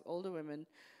rights of older women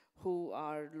who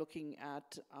are looking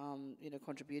at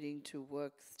contributing to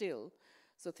work still.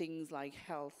 So things like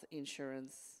health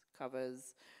insurance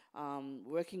covers,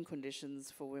 working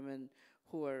conditions for women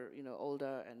who are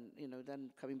older and then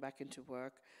coming back into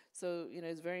work. So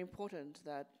it's very important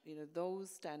that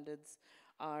those standards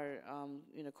are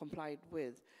complied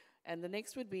with. And the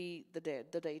next would be the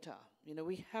data.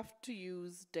 We have to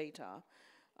use data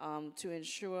to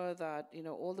ensure that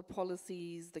all the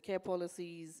policies, the care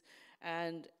policies,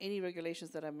 and any regulations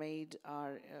that are made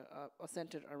are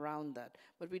centered around that.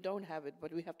 But we don't have it,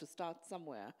 but we have to start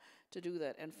somewhere to do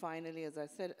that. And finally, as I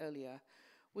said earlier,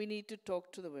 we need to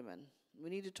talk to the women. We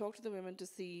need to talk to the women to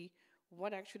see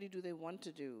what actually do they want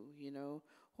to do,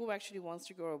 who actually wants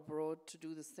to go abroad to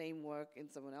do the same work in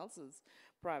someone else's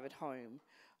private home.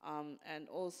 And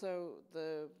also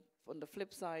on the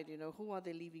flip side, who are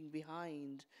they leaving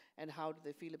behind and how do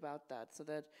they feel about that, so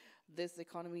that this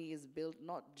economy is built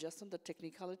not just on the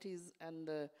technicalities and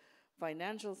the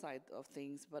financial side of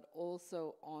things, but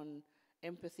also on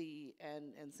empathy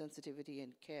and sensitivity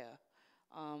and care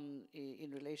in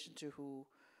relation to who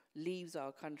leaves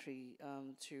our country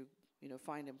to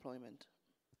find employment.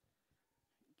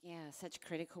 Yeah, such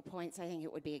critical points. I think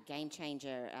it would be a game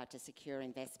changer to secure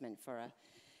investment for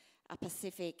a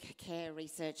Pacific Care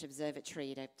Research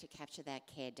Observatory to capture that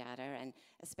care data, and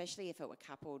especially if it were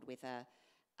coupled with a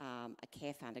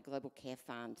care fund, a global care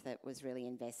fund that was really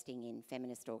investing in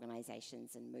feminist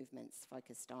organisations and movements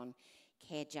focused on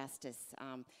care justice,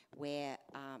 where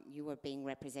you were being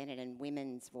represented and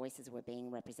women's voices were being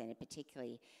represented,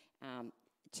 particularly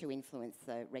to influence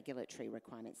the regulatory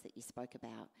requirements that you spoke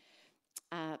about.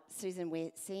 Susan,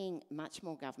 we're seeing much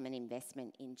more government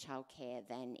investment in childcare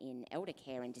than in elder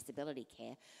care and disability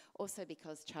care, also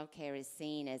because childcare is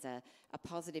seen as a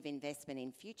positive investment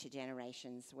in future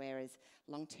generations, whereas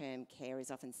long-term care is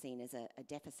often seen as a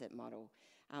deficit model.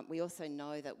 We also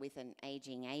know that with an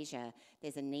ageing Asia,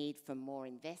 there's a need for more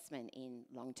investment in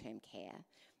long-term care.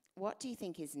 What do you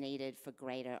think is needed for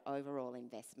greater overall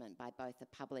investment by both the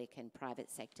public and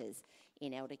private sectors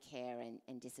in elder care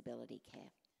and disability care?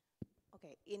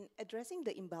 Okay, in addressing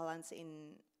the imbalance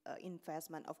in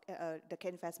investment of the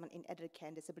care investment in elder care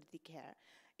and disability care,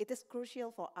 it is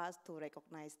crucial for us to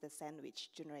recognize the sandwich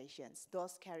generations,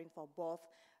 those caring for both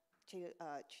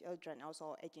children and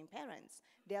also aging parents.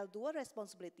 Their dual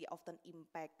responsibility often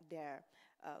impact their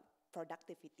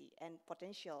productivity and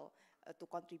potential to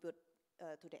contribute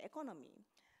to the economy.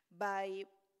 By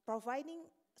providing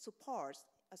support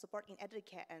in elder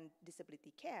care and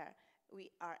disability care, we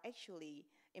are actually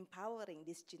empowering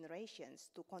these generations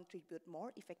to contribute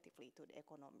more effectively to the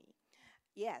economy.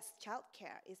 Yes,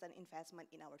 childcare is an investment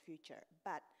in our future,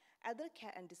 but elder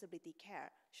care and disability care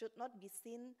should not be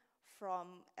seen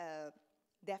from a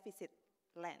deficit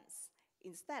lens.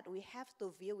 Instead, we have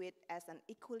to view it as an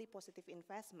equally positive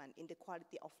investment in the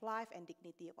quality of life and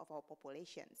dignity of our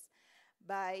populations.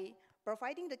 By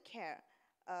providing the care,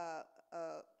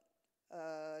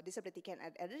 disability care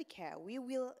and elderly care, we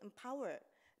will empower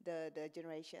the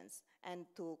generations and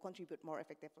to contribute more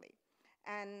effectively.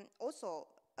 And also,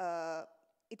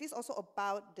 it is also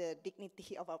about the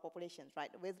dignity of our populations,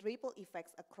 right, with ripple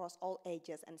effects across all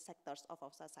ages and sectors of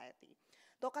our society.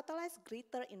 To catalyze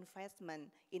greater investment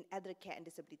in elder care and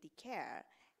disability care,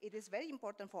 it is very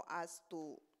important for us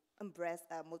to embrace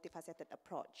a multifaceted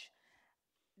approach.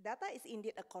 Data is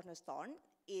indeed a cornerstone.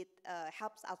 It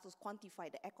helps us to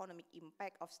quantify the economic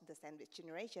impact of the sandwich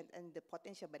generation and the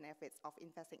potential benefits of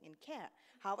investing in care.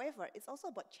 However, it's also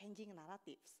about changing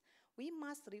narratives. We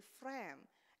must reframe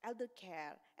elder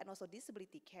care, and also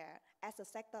disability care as a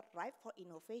sector ripe for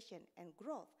innovation and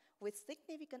growth, with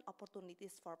significant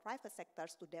opportunities for private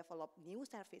sectors to develop new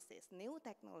services, new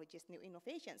technologies, new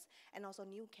innovations, and also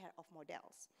new care of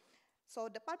models. So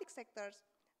the public sectors,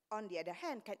 on the other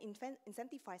hand, can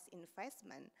incentivize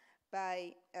investment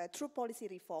by through policy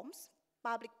reforms,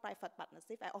 public-private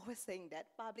partnership, I always saying that,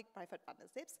 public-private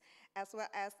partnerships, as well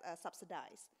as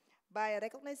subsidize. By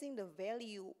recognizing the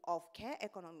value of care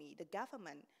economy, the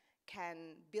government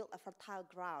can build a fertile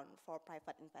ground for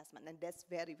private investment, and that's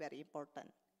very, very important.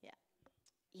 Yeah.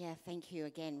 Yeah, thank you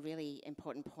again. Really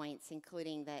important points,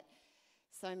 including that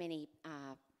so many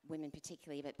women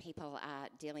particularly, but people are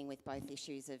dealing with both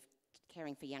issues of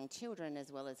caring for young children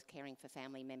as well as caring for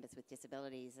family members with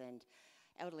disabilities and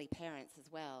elderly parents as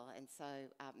well. And so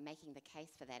making the case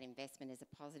for that investment as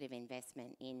a positive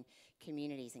investment in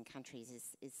communities and countries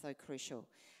is so crucial.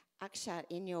 Akshat,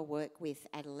 in your work with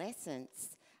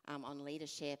adolescents on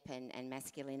leadership and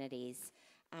masculinities,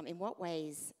 in what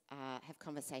ways have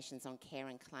conversations on care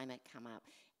and climate come up?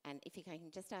 And if I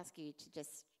can just ask you to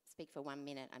just speak for 1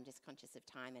 minute, I'm just conscious of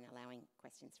time and allowing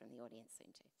questions from the audience soon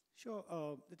too.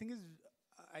 Sure. The thing is,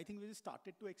 I think we just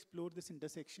started to explore this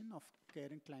intersection of care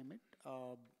and climate.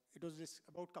 It was just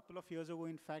about a couple of years ago,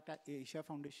 in fact, Asia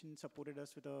Foundation supported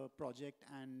us with a project,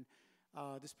 and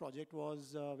this project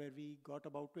was where we got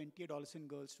about 20 adolescent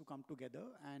girls to come together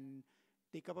and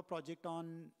take up a project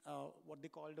on what they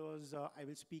called was I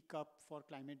Will Speak Up for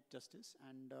Climate Justice.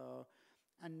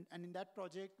 And in that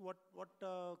project, what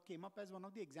came up as one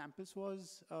of the examples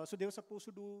was, so they were supposed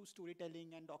to do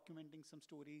storytelling and documenting some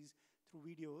stories through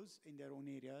videos in their own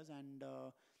areas. And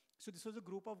so this was a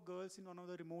group of girls in one of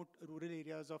the remote rural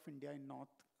areas of India, in North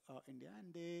India.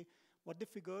 And what they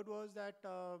figured was that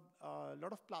a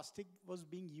lot of plastic was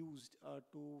being used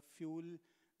to fuel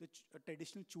the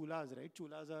traditional chulas, right?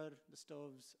 Chulas are the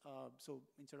stoves. So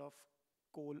instead of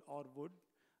coal or wood,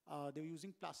 they were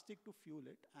using plastic to fuel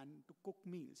it and to cook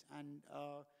meals. And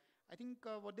I think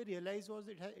what they realized was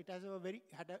it had a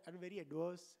very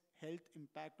adverse health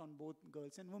impact on both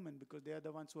girls and women, because they are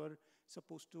the ones who are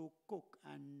supposed to cook.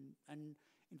 And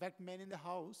in fact, men in the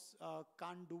house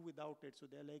can't do without it. So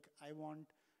they're like, I want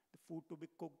the food to be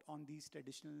cooked on these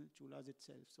traditional chulas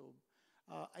itself. So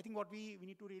I think what we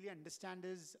need to really understand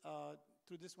is,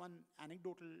 through this one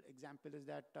anecdotal example, is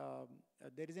that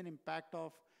there is an impact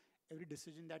of every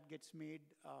decision that gets made,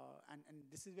 and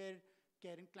this is where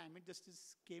care and climate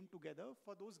justice came together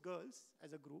for those girls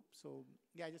as a group. So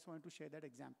yeah, I just wanted to share that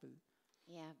example.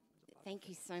 Yeah, thank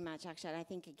you so much, Akshat. I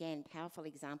think, again, powerful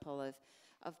example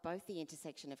of both the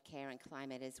intersection of care and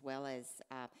climate, as well as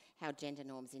how gender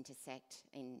norms intersect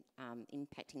in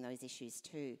impacting those issues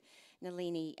too.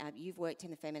 Nalini, you've worked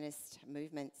in the feminist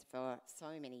movements for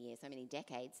so many years, so many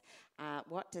decades.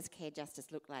 What does care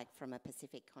justice look like from a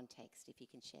Pacific context, if you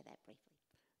can share that briefly?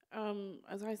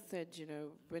 As I said,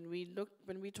 when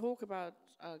we talk about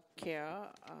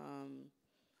care,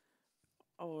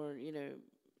 or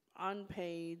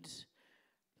unpaid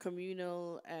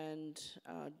communal and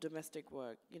domestic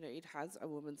work, it has a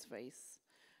woman's face.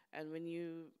 And when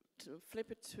you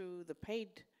flip it to the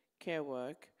paid care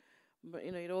work, but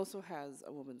it also has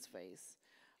a woman's face.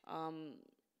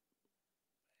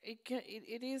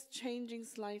 It is changing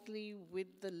slightly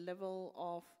with the level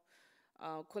of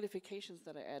qualifications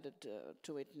that are added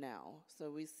to it now. So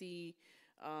we see,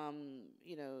 a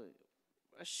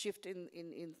shift in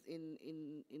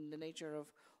the nature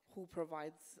of who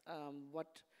provides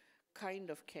what kind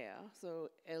of care. So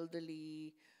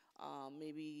elderly,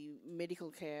 maybe medical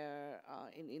care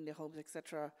in the homes,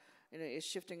 etc. Is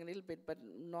shifting a little bit, but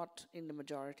not in the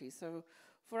majority. So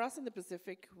for us in the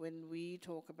Pacific, when we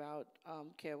talk about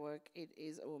care work, it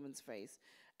is a woman's face,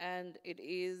 and it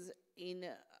is in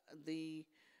the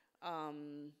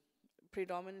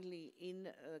predominantly in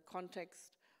a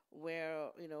context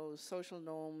where social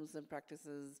norms and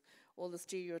practices, all the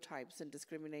stereotypes and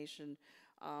discrimination,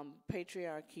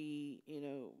 patriarchy,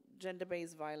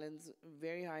 gender-based violence,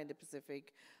 very high in the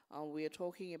Pacific. We are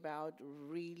talking about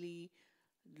really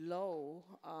low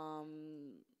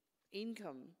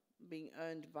income being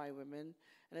earned by women,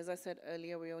 and as I said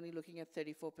earlier, we're only looking at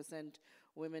 34%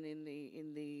 women in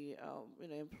the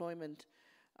employment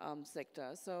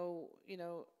sector. So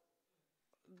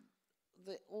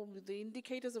the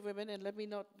indicators of women, and let me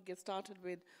not get started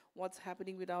with what's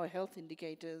happening with our health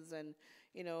indicators, and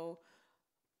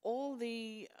all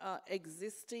the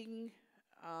existing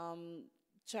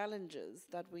challenges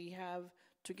that we have,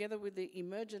 together with the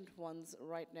emergent ones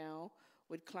right now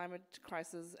with climate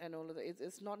crisis and all of that.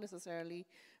 It's not necessarily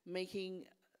making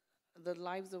the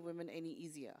lives of women any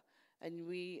easier. And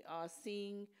we are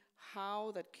seeing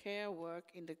how that care work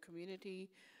in the community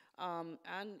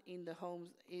and in the homes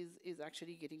is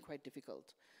actually getting quite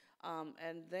difficult.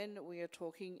 And then we are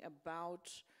talking about,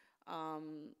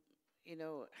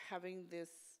 having this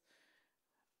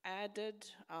added,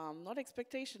 not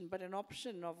expectation, but an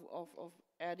option of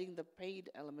adding the paid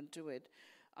element to it.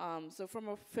 So from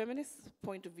a feminist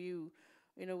point of view,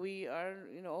 we are,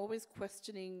 always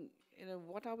questioning,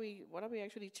 what are we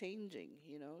actually changing,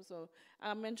 So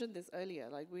I mentioned this earlier,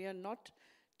 like we are not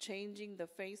changing the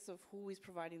face of who is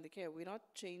providing the care. We're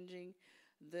not changing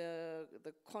the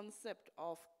concept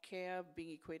of care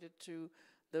being equated to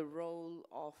the role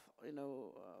of,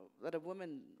 that a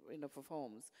woman,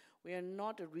 performs. We are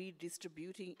not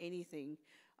redistributing anything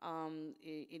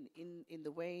in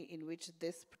the way in which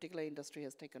this particular industry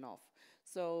has taken off.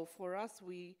 So for us,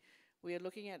 we are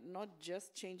looking at not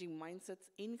just changing mindsets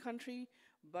in country,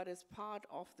 but as part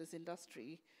of this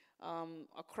industry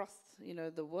across,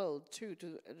 the world too,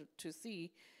 to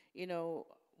see,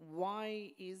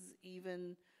 why is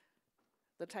even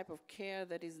the type of care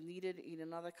that is needed in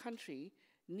another country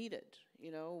needed?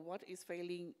 What is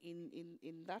failing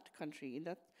in that country,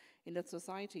 in that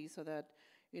society, so that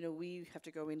we have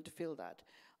to go in to fill that.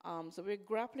 So we're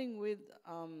grappling with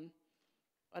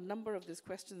a number of these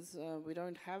questions. We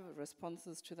don't have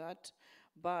responses to that,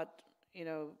 but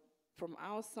from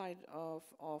our side of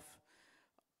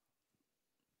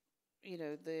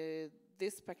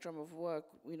this spectrum of work,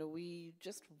 we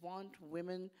just want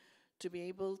women to be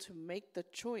able to make the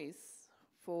choice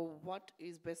for what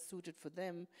is best suited for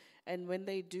them, and when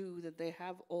they do, that they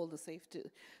have all the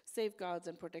safeguards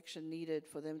and protection needed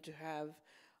for them to have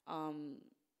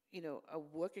a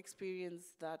work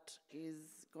experience that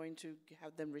is going to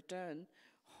have them return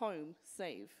home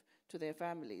safe to their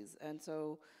families. And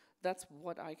so that's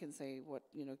what I can say, what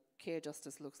care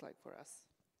justice looks like for us.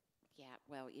 Yeah,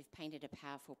 well, you've painted a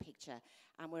powerful picture.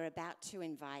 We're about to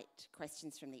invite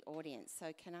questions from the audience.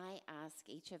 So can I ask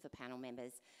each of the panel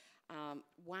members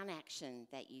one action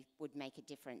that you would make a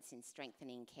difference in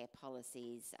strengthening care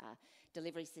policies,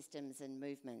 delivery systems and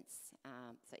movements?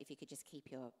 So if you could just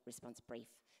keep your response brief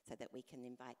so that we can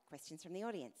invite questions from the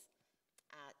audience.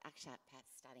 Akshat,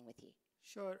 perhaps starting with you.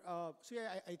 Sure. So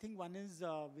yeah, I think one is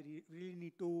we really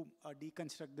need to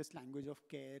deconstruct this language of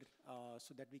care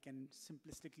so that we can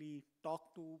simplistically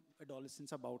talk to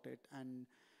adolescents about it and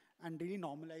really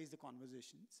normalize the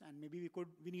conversations. And maybe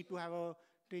we need to have a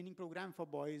training program for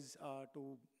boys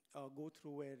to go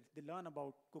through where they learn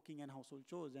about cooking and household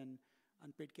chores and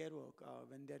unpaid care work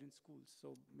when they're in schools.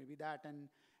 So maybe that,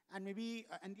 and maybe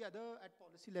and the other at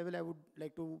policy level I would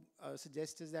like to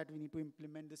suggest is that we need to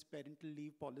implement this parental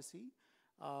leave policy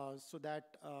so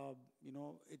that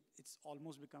it's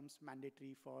almost becomes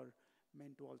mandatory for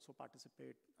men to also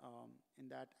participate in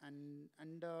that.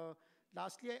 And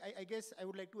lastly, I guess I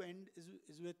would like to end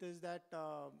is that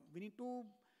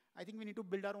I think we need to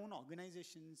build our own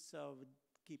organizations with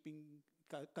keeping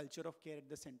culture of care at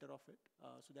the center of it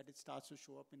so that it starts to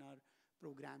show up in our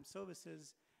program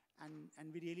services.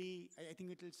 And we really, I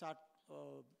think it will start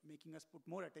making us put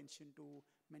more attention to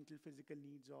mental, physical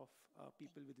needs of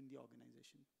people within the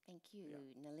organization. Thank you. Yeah.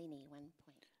 Nalini, 1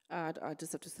 point. I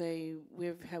just have to say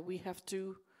we have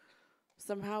to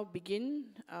somehow begin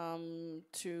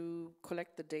to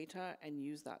collect the data and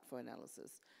use that for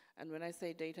analysis. And when I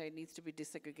say data, it needs to be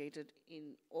disaggregated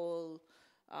in all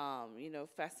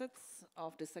facets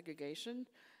of disaggregation,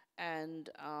 and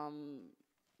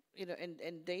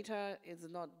and data is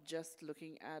not just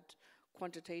looking at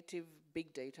quantitative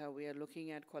big data. We are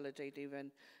looking at qualitative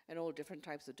and all different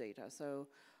types of data. So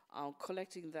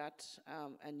collecting that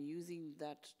and using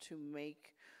that to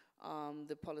make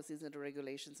the policies and the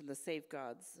regulations and the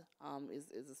safeguards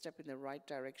is a step in the right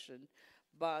direction.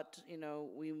 But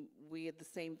we at the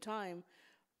same time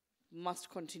must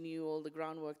continue all the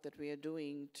groundwork that we are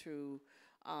doing to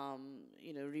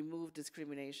remove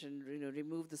discrimination,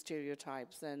 remove the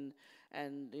stereotypes, and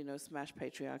smash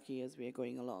patriarchy as we are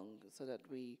going along, so that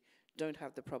we don't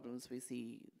have the problems we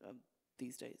see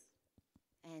these days.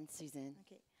 And Susan.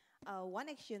 Okay. One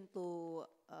action to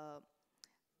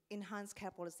enhance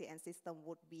care policy and system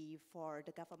would be for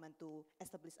the government to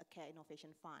establish a care innovation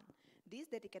fund. This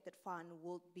dedicated fund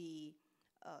would be,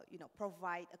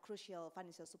 provide a crucial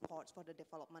financial support for the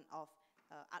development of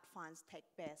advanced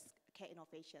tech-based care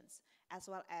innovations, as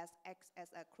well as acts as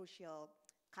a crucial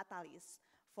catalyst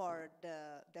for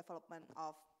the development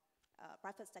of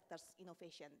private sector's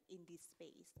innovation in this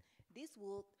space. This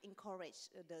will encourage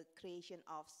the creation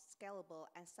of scalable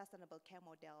and sustainable care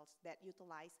models that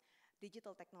utilize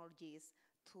digital technologies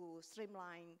to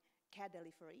streamline care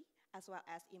delivery as well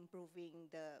as improving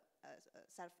the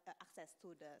access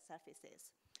to the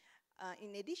services.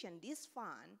 In addition, this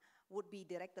fund would be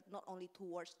directed not only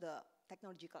towards the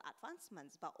technological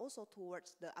advancements, but also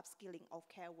towards the upskilling of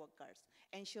care workers,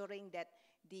 ensuring that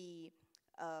the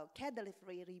care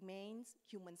delivery remains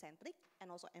human-centric and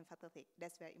also empathetic.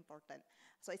 That's very important.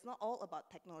 So it's not all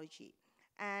about technology.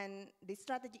 And the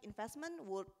strategic investment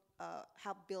would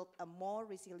help build a more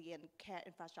resilient care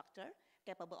infrastructure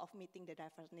capable of meeting the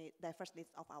diverse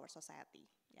needs of our society.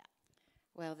 Yeah.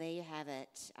 Well, there you have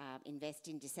it. Invest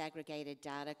in disaggregated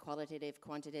data, qualitative,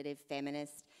 quantitative,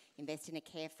 feminist. Invest in a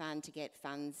care fund to get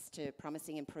funds to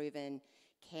promising and proven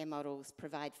care models.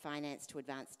 Provide finance to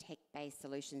advance tech-based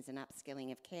solutions and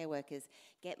upskilling of care workers.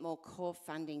 Get more core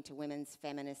funding to women's,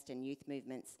 feminist and youth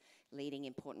movements leading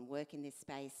important work in this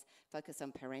space. Focus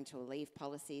on parental leave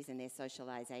policies and their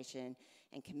socialisation.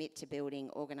 And commit to building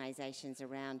organisations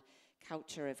around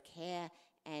culture of care.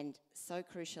 And so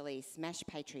crucially, smash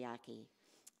patriarchy.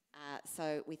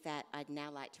 So with that, I'd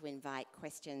now like to invite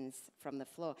questions from the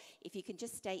floor. If you can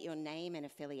just state your name and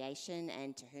affiliation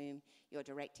and to whom you're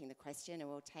directing the question, and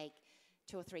we'll take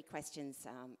 2 or 3 questions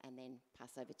and then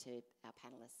pass over to our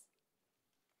panellists.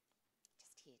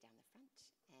 Just here down the front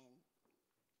and then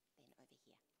over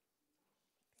here.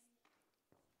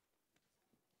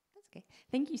 That's okay.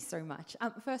 Thank you so much.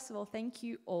 First of all, thank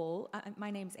you all. My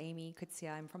name's Amy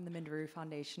Kutsia. I'm from the Minderoo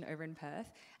Foundation over in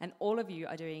Perth. And all of you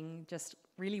are doing just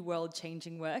really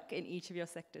world-changing work in each of your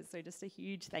sectors. So just a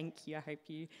huge thank you. I hope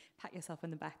you pat yourself on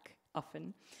the back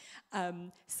often.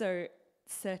 Akshat,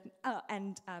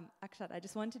 I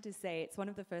just wanted to say it's one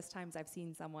of the first times I've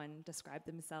seen someone describe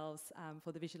themselves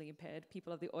for the visually impaired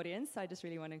people of the audience. So I just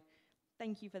really want to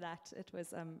thank you for that. It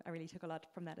was, I really took a lot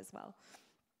from that as well.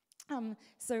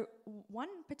 So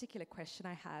one particular question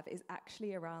I have is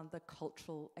actually around the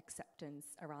cultural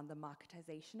acceptance around the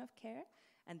marketization of care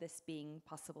and this being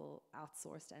possible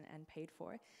outsourced and paid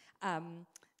for.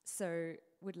 So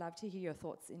would love to hear your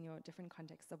thoughts in your different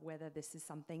contexts of whether this is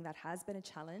something that has been a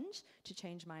challenge to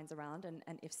change minds around,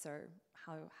 and if so,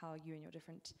 how you and your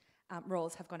different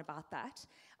roles have gone about that,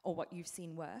 or what you've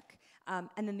seen work. And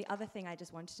then the other thing I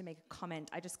just wanted to make a comment,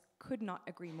 I just could not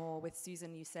agree more with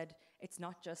Susan. You said it's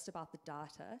not just about the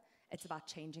data, it's about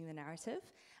changing the narrative.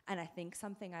 And I think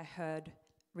something I heard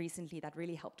recently that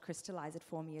really helped crystallize it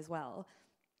for me as well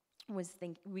was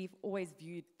we've always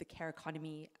viewed the care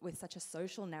economy with such a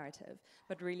social narrative,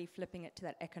 but really flipping it to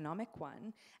that economic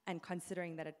one and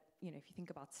considering that, if you think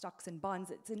about stocks and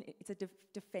bonds, it's a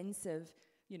defensive,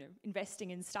 investing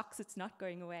in stocks, it's not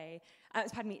going away.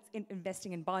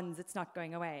 Investing in bonds, it's not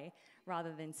going away,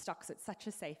 rather than stocks, it's such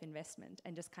a safe investment,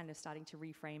 and just kind of starting to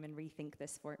reframe and rethink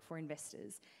this for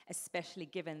investors, especially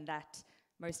given that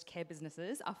most care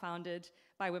businesses are founded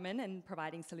by women and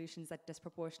providing solutions that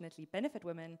disproportionately benefit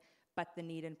women, but the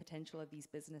need and potential of these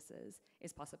businesses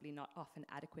is possibly not often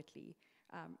adequately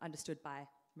understood by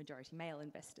majority male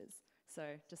investors. So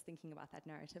just thinking about that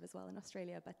narrative as well in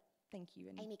Australia, but thank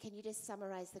you. Amy, can you just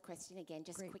summarise the question again,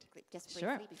 just quickly, just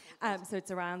sure. briefly? So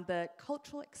it's around the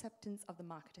cultural acceptance of the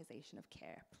marketization of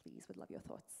care. Please, would love your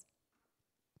thoughts.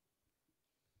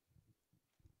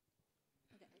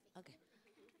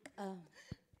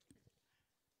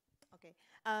 Okay.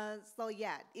 So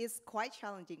yeah, it's quite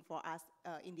challenging for us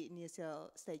in the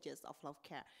initial stages of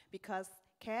LoveCare because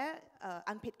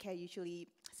unpaid care usually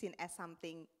seen as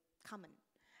something common.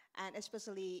 And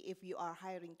especially if you are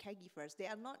hiring caregivers, they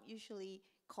are not usually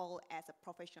called as a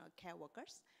professional care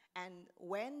workers. And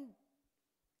when,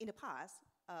 in the past,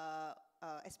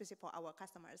 especially for our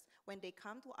customers, when they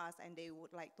come to us and they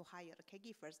would like to hire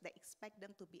caregivers, they expect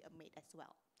them to be a maid as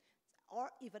well, or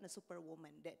even a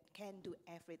superwoman that can do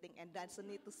everything and doesn't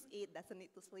need to eat, doesn't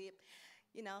need to sleep,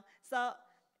 So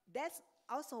that's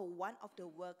also one of the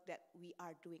work that we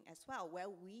are doing as well, where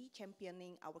we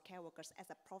championing our care workers as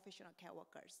a professional care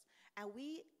workers. And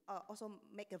we also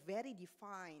make a very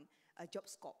defined job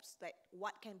scopes, like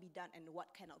what can be done and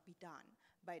what cannot be done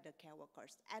by the care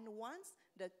workers. And once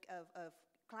the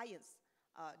clients,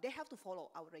 they have to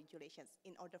follow our regulations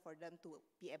in order for them to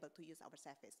be able to use our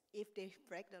service. If they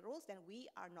break the rules, then we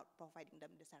are not providing them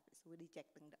the service, we're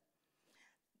rejecting them.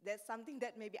 That's something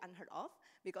that may be unheard of,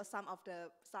 because some of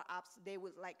the startups, they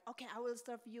would like, okay, I will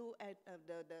serve you, at,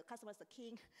 the customer's the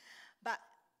king. But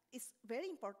it's very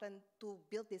important to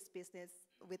build this business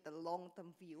with a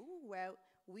long-term view, where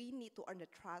we need to earn the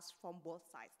trust from both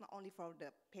sides, not only from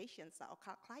the patients or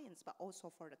clients, but also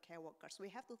for the care workers. We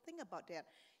have to think about their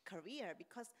career,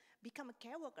 because become a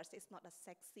care worker is not a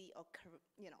sexy or,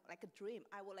 like a dream.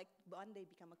 I would like one day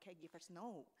become a caregiver.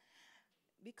 No.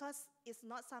 Because it's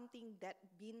not something that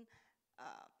been,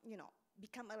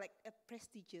 become like a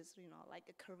prestigious, like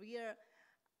a career.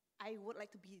 I would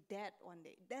like to be that one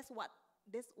day. That's what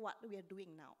we are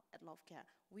doing now at LoveCare.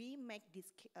 We make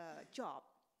this job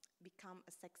become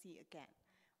sexy again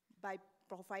by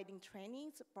providing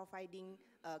trainings, providing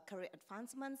career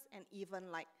advancements, and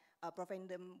even like providing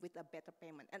them with a better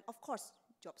payment. And of course,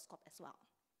 job scope as well.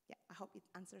 Yeah, I hope it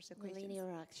answers your question. Nalini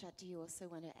or Akshat, do you also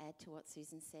want to add to what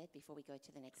Susan said before we go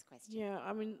to the next question? Yeah,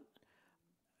 I mean,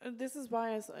 this is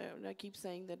why I keep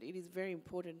saying that it is very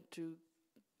important to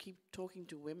keep talking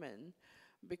to women,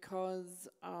 because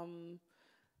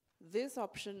this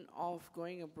option of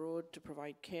going abroad to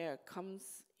provide care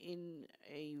comes in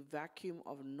a vacuum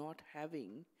of not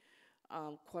having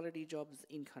quality jobs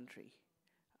in country,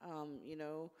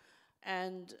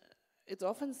 and it's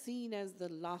often seen as the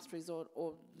last resort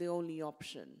or the only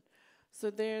option.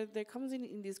 So there comes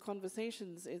in these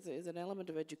conversations is an element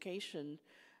of education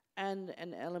and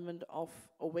an element of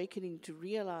awakening to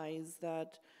realize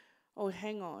that, oh,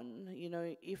 hang on,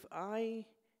 if I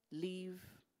leave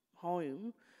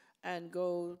home and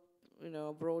go,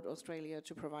 abroad, Australia,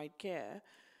 to provide care,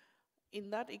 in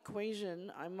that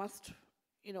equation, I must,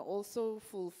 also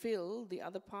fulfill the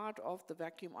other part of the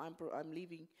vacuum I'm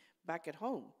leaving back at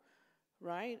home,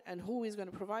 right? And who is going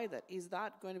to provide that? Is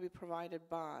that going to be provided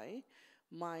by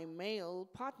my male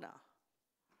partner?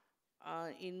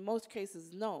 In most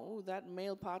cases, no. That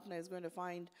male partner is going to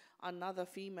find another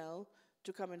female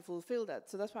to come and fulfill that.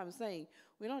 So that's why I'm saying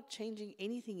we're not changing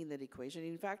anything in that equation.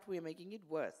 In fact, we are making it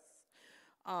worse.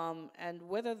 And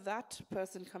whether that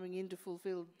person coming in to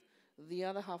fulfill the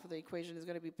other half of the equation is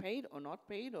going to be paid or not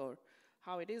paid, or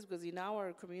how it is, because in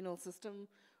our communal system,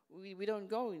 we don't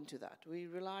go into that. We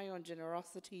rely on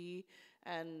generosity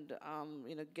and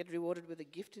get rewarded with a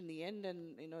gift in the end,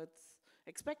 and it's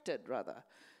expected rather.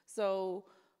 So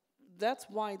that's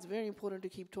why it's very important to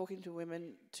keep talking to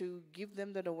women, to give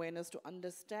them that awareness, to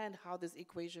understand how this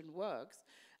equation works.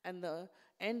 And the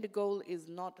end goal is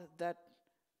not that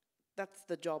that's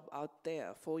the job out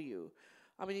there for you.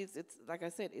 I mean, it's like I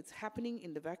said, it's happening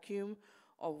in the vacuum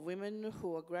of women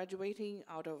who are graduating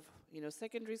out of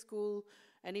secondary school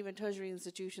and even tertiary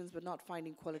institutions, but not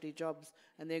finding quality jobs,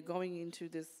 and they're going into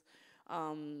this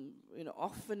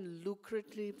often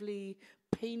lucratively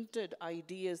painted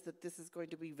ideas that this is going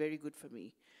to be very good for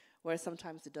me, whereas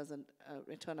sometimes it doesn't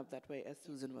turn up that way, as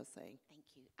Susan was saying. Thank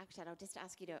you. Akshat, I'll just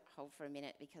ask you to hold for a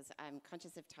minute because I'm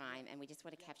conscious of time and we just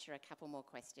want to capture a couple more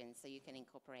questions so you can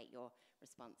incorporate your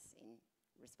response in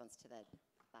response to the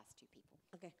last two people.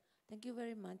 Okay, thank you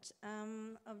very much.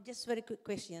 Just very quick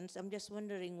questions. I'm just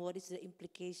wondering what is the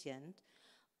implication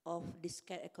of this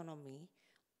care economy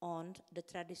on the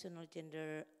traditional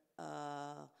gender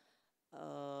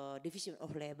division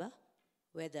of labor,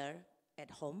 whether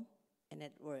at home and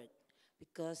at work,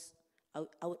 because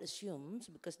I would assume,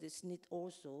 because this need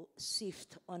also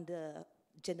shift on the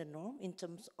gender norm in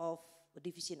terms of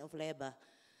division of labor.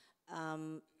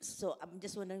 So I'm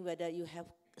just wondering whether you have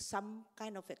some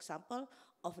kind of example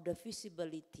of the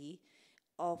feasibility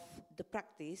of the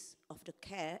practice of the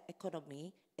care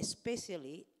economy,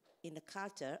 especially in the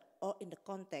culture or in the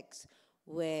context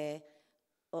where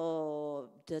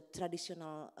the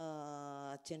traditional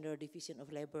gender division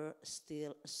of labor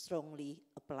still strongly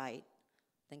applied.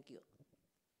 Thank you.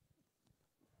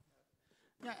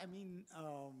 Yeah, I mean,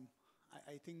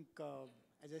 I think,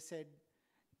 as I said,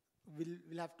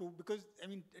 we'll have to, because, I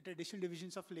mean, traditional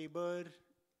divisions of labor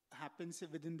happens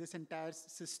within this entire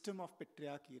system of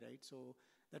patriarchy, right? So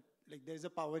that, like, there's a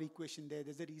power equation there.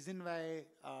 There's a reason why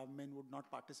men would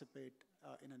not participate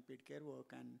in unpaid care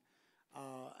work. And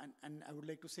I would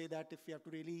like to say that if we have to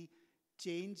really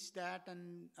change that,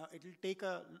 and it'll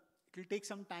take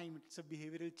some time. It's a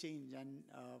behavioral change, and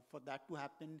for that to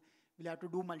happen, we'll have to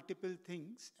do multiple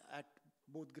things at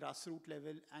both grassroots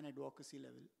level and advocacy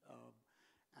level.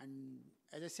 And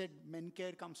as I said, Men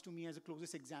Care comes to me as a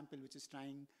closest example, which is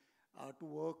trying to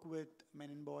work with men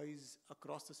and boys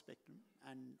across the spectrum.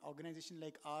 And organizations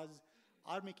like ours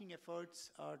are making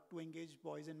efforts to engage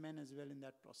boys and men as well in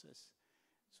that process.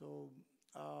 So,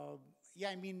 yeah,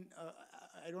 I mean,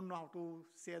 I don't know how to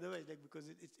say otherwise, like, because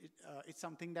it's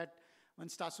something that one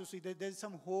starts to see that there's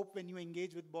some hope when you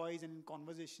engage with boys and in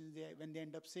conversations, when they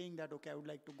end up saying that, okay, I would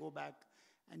like to go back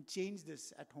and change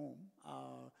this at home.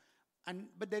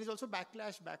 But there is also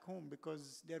backlash back home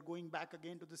because they're going back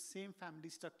again to the same family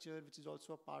structure, which is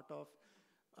also a part of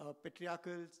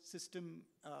patriarchal system,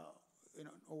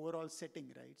 overall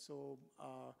setting, right? So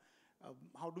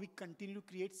how do we continue to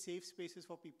create safe spaces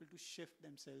for people to shift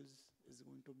themselves is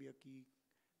going to be a key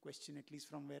question, at least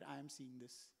from where I am seeing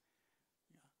this.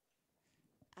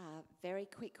 Very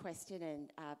quick question and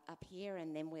up here,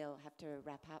 and then we'll have to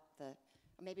wrap up or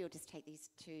maybe we'll just take these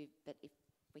two, but if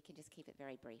we can just keep it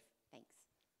very brief. Thanks.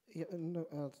 Yeah,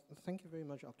 thank you very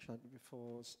much, Akshat,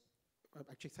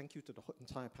 actually, thank you to the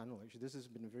entire panel. Actually, this has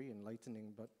been very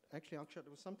enlightening. But actually, Akshat,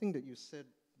 there was something that you said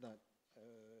that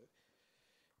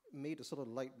made a sort of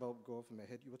light bulb go off in my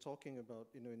head. You were talking about,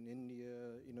 in India,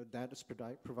 dad is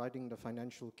providing the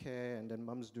financial care, and then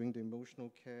mom's doing the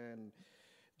emotional care and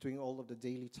doing all of the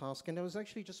daily tasks. And I was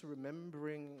actually just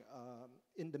remembering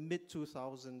in the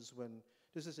mid-2000s when,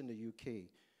 this is in the UK,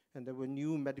 and there were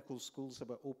new medical schools that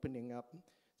were opening up.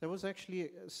 There was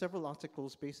actually several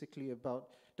articles basically about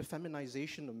the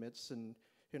feminization of medicine,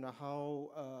 how,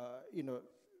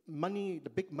 money, the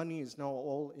big money is now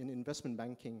all in investment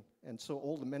banking. And so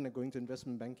all the men are going to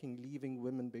investment banking, leaving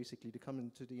women basically to come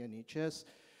into the NHS,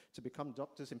 to become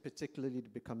doctors, and particularly to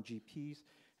become GPs.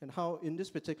 And how in this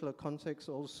particular context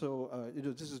also,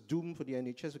 this is doom for the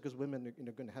NHS because women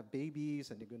are going to have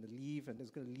babies and they're going to leave, and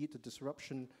it's going to lead to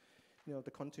disruption,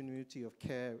 the continuity of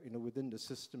care, within the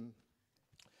system.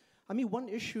 I mean, one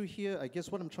issue here, I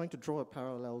guess what I'm trying to draw a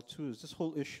parallel to is this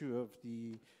whole issue of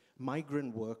the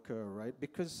migrant worker, right?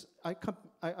 Because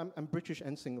I'm British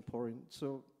and Singaporean,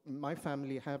 so my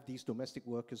family have these domestic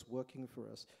workers working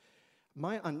for us.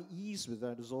 My unease with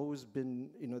that has always been,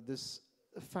 this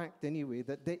fact anyway,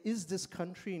 that there is this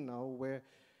country now where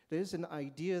there is an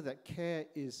idea that care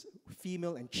is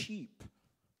female and cheap,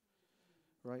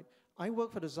 right? I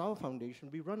work for the Zao Foundation.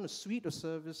 We run a suite of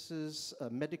services,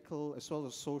 medical as well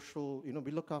as social.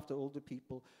 We look after older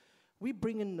people. We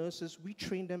bring in nurses. We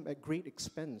train them at great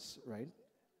expense, right?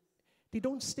 They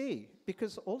don't stay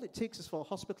because all it takes is for a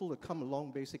hospital to come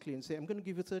along basically and say, I'm going to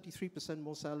give you 33%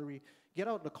 more salary. Get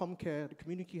out the comcare,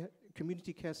 the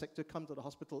community care sector, come to the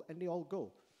hospital, and they all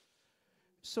go.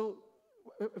 So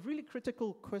a really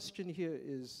critical question here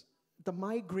is the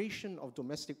migration of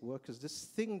domestic workers, this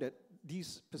thing that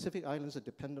these Pacific Islands are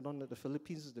dependent on, that the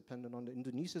Philippines is dependent on, that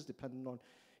Indonesia is dependent on,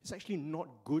 it's actually not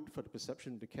good for the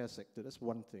perception of the care sector. That's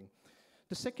one thing.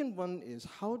 The second one is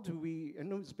how do we, I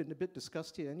know it's been a bit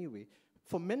discussed here anyway,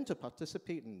 for men to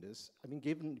participate in this, I mean,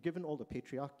 given all the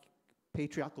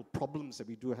patriarchal problems that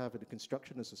we do have in the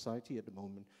construction of society at the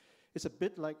moment, it's a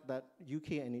bit like that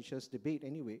UK NHS debate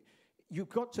anyway. You've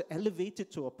got to elevate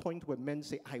it to a point where men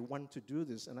say, I want to do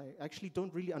this, and I actually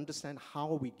don't really understand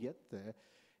how we get there.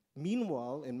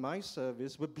 Meanwhile, in my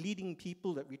service, we're bleeding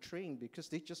people that we train because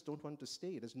they just don't want to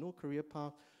stay. There's no career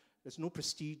path, there's no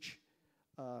prestige.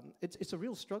 It's a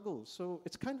real struggle. So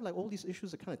it's kind of like all these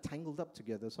issues are kind of tangled up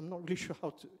together. So I'm not really sure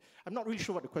I'm not really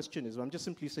sure what the question is. I'm just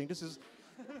simply saying this is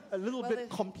a little bit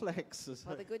complex.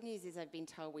 Well, the good news is I've been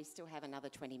told we still have another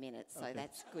 20 minutes, so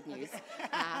that's good news.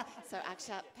 So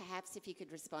Akshat, perhaps if you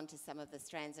could respond to some of the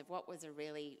strands of what was a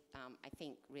really, I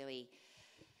think, really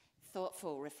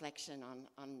thoughtful reflection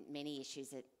on many issues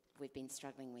that we've been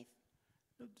struggling with.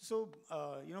 So,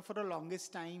 for the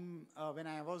longest time, when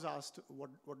I was asked,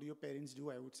 what do your parents do,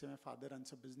 I would say my father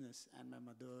runs a business and my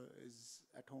mother is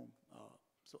at home.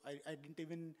 So I didn't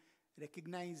even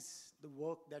recognize the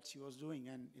work that she was doing.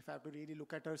 And if I have to really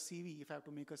look at her CV, if I have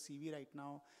to make a CV right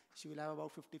now, she will have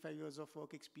about 55 years of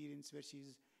work experience where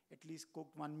she's at least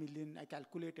cooked 1 million, I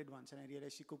calculated once and I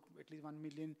realized she cooked at least 1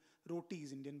 million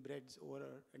rotis, Indian breads, over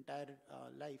her entire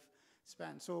life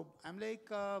span. So I'm like,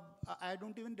 I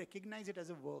don't even recognize it as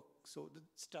a work. So the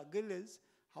struggle is,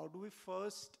 how do we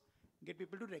first get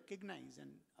people to recognize,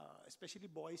 and especially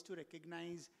boys to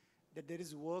recognize that there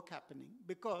is work happening?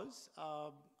 Because,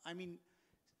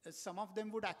 some of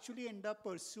them would actually end up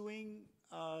pursuing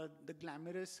the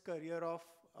glamorous career of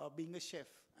being a chef,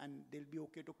 and they'll be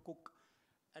okay to cook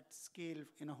at scale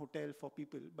in a hotel for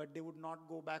people, but they would not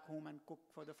go back home and cook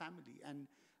for the family.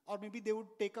 Or maybe they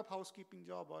would take up housekeeping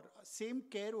job or same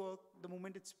care work. The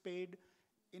moment it's paid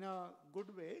in a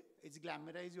good way, it's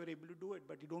glamorized, you're able to do it,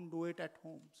 but you don't do it at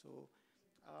home. So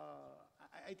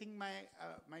I think my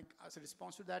as a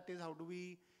response to that is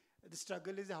the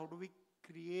struggle is how do we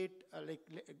create,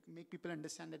 make people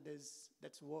understand that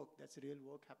that's work, that's real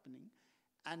work happening.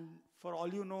 And for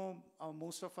all you know,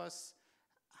 most of us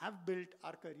have built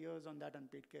our careers on that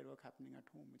unpaid care work happening at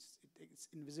home. It's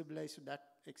invisibilized to that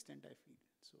extent, I feel.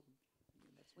 So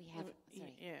we have,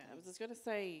 sorry. Yeah, I was just going to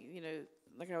say,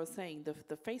 like I was saying,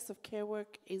 the face of care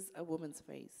work is a woman's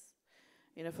face.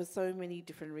 For so many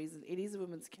different reasons. It is a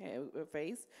woman's care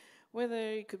face, whether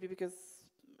it could be because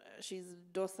she's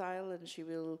docile and she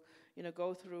will,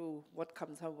 go through what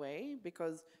comes her way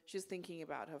because she's thinking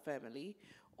about her family,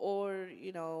 or,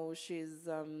 she's,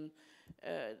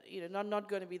 not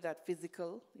going to be that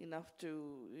physical enough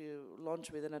to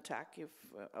launch with an attack if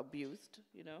abused,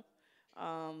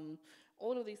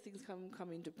 All of these things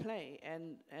come into play,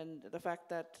 and the fact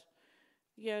that,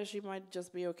 yeah, she might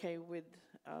just be okay with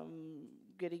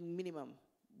getting minimum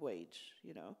wage,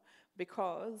 you know,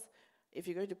 because if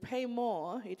you're going to pay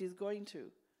more, it is going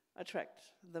to attract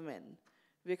the men.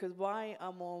 Because why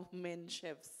are more men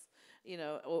chefs, you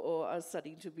know, or are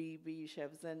studying to be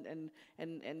chefs and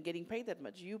getting paid that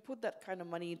much? You put that kind of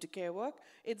money into care work,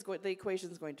 the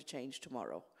equation's going to change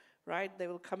tomorrow, right? They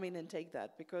will come in and take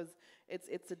that because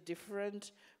it's a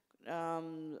different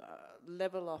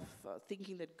level of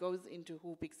thinking that goes into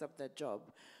who picks up that job.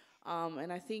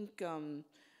 And I think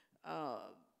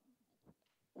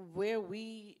where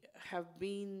we have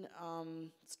been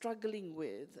struggling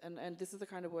with, and this is the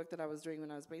kind of work that I was doing when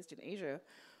I was based in Asia,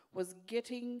 was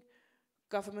getting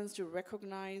governments to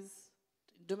recognize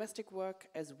domestic work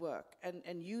as work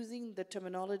and using the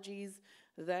terminologies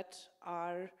that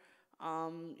are,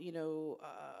 you know,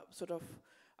 sort of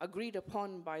agreed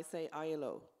upon by, say,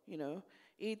 ILO, you know.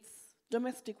 It's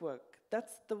domestic work.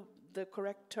 That's the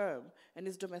correct term, and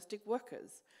it's domestic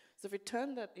workers. So if you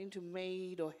turn that into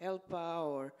maid or helper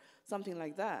or something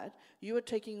like that, you are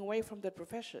taking away from that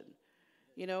profession,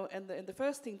 you know. And the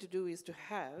first thing to do is to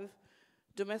have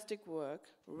domestic work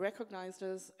recognized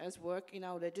as work in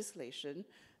our legislation.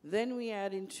 Then we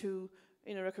add into,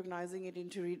 you know, recognizing it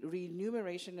into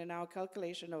remuneration in our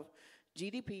calculation of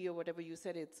GDP or whatever you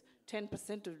said, it's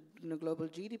 10% of, you know, global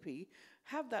GDP.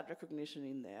 Have that recognition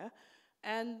in there,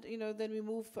 and, you know, then we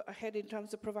move ahead in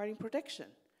terms of providing protection.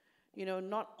 You know,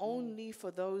 not only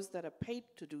for those that are paid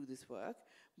to do this work,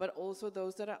 but also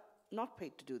those that are not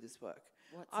paid to do this work.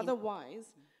 Otherwise,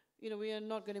 you know, we are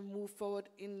not going to move forward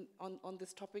on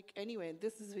this topic anyway. And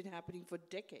this has been happening for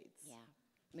decades. Yeah.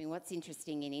 I mean, what's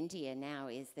interesting in India now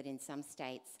is that in some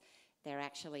states, they're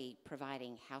actually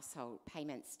providing household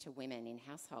payments to women in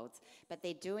households, but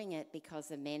they're doing it because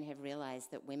the men have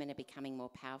realised that women are becoming more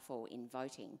powerful in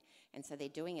voting, and so they're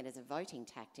doing it as a voting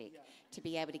tactic to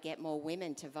be able to get more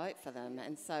women to vote for them.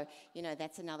 And so, you know,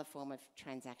 that's another form of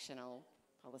transactional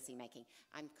policy making.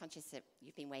 I'm conscious that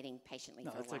you've been waiting patiently for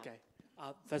a while. No, it's okay.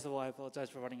 First of all, I apologise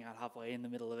for running out halfway in the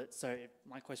middle of it, so if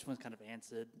my question was kind of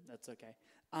answered, that's okay.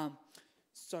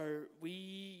 So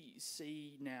we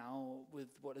see now with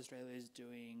what Australia is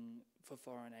doing for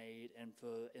foreign aid and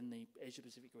in the Asia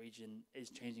Pacific region is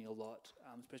changing a lot,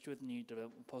 especially with the new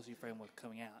development policy framework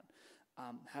coming out.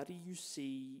 How do you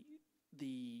see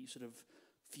the sort of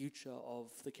future of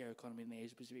the care economy in the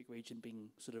Asia Pacific region being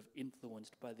sort of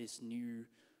influenced by this new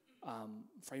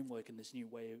framework and this new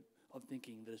way of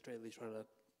thinking that Australia is trying to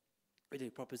really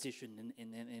proposition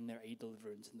in their aid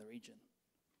deliverance in the region?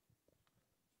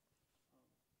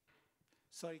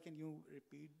 Sorry, can you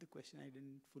repeat the question? I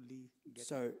didn't fully get it.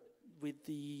 So with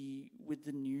the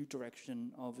new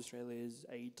direction of Australia's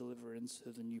aid deliverance,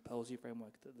 of the new policy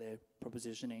framework that they're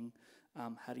propositioning,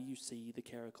 how do you see the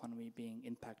care economy being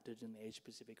impacted in the Asia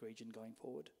Pacific region going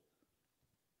forward?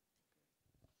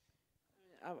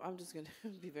 I'm just going to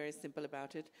be very simple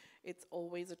about it. It's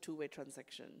always a two-way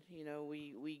transaction. You know,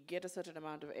 we get a certain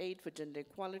amount of aid for gender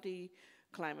equality,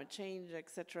 climate change,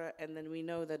 etc., and then we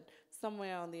know that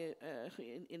somewhere on the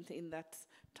in that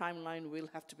timeline we'll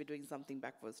have to be doing something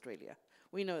back for Australia.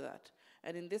 We know that,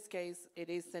 and in this case, it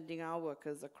is sending our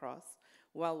workers across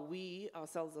while we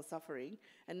ourselves are suffering,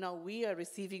 and now we are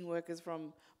receiving workers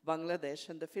from Bangladesh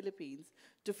and the Philippines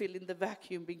to fill in the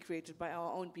vacuum being created by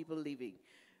our own people leaving.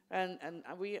 And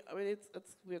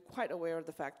we're quite aware of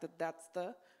the fact that that's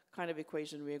the kind of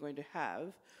equation we are going to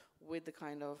have with the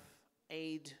kind of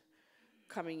aid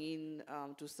coming in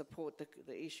to support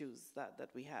the issues that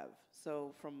we have.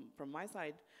 So from my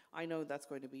side, I know that's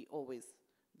going to be always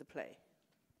the play.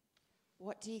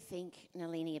 What do you think,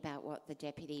 Nalini, about what the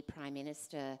Deputy Prime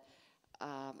Minister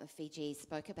of Fiji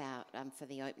spoke about for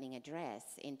the opening address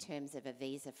in terms of a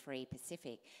visa-free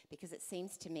Pacific? Because it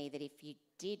seems to me that if you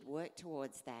did work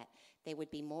towards that, there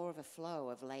would be more of a flow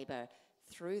of labour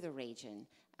through the region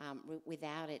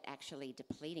without it actually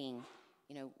depleting,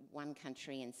 you know, one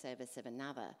country in service of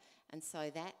another. And so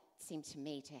that seemed to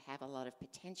me to have a lot of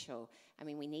potential. I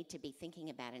mean, we need to be thinking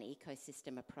about an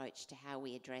ecosystem approach to how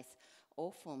we address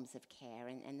all forms of care,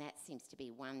 and that seems to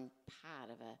be one part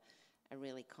of a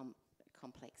really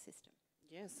complex system.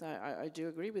 Yes, I do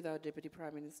agree with our Deputy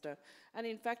Prime Minister. And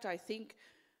in fact, I think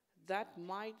that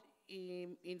might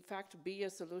in fact be a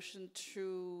solution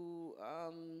to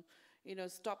you know,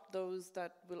 stop those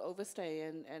that will overstay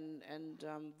and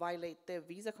violate their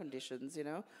visa conditions, you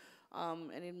know.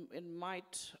 And it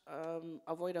might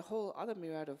avoid a whole other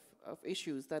myriad of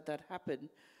issues that happen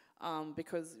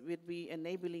because we'd be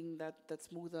enabling that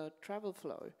smoother travel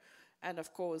flow. And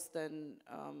of course, then,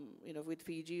 with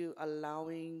Fiji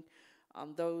allowing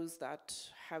those that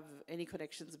have any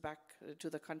connections back to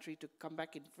the country to come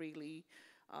back in freely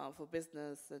for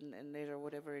business and leisure,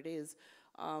 whatever it is,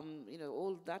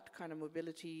 all that kind of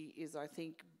mobility is, I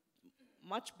think,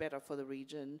 much better for the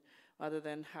region rather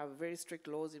than have very strict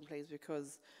laws in place,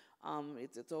 because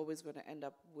it's always going to end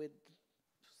up with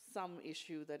some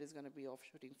issue that is going to be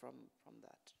offshooting from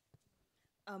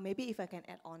that. Maybe if I can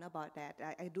add on about that,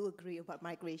 I do agree about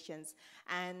migrations,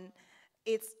 and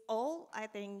it's all, I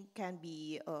think, can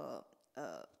be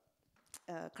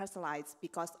crystallized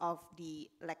because of the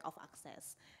lack of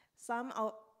access. Some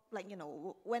are,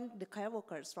 when the care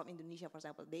workers from Indonesia, for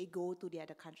example, they go to the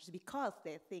other countries because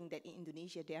they think that in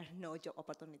Indonesia there are no job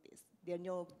opportunities. There are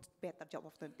no better job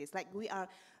opportunities. Like, we are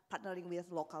partnering with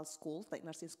local schools, like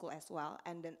nursing school as well,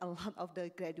 and then a lot of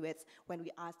the graduates, when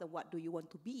we ask them what do you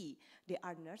want to be, they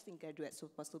are nursing graduates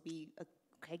supposed to be a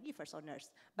caregivers or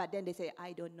nurse. But then they say,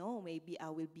 I don't know, maybe I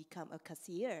will become a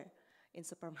cashier in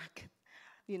supermarket.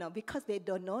 Because they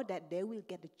don't know that they will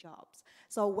get the jobs.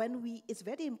 So it's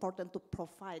very important to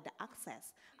provide the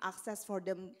access for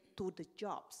them to the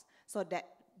jobs, so that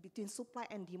between supply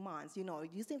and demands,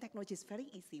 using technology is very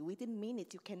easy. Within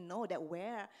minutes, you can know that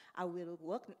where I will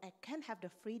work, and I can have the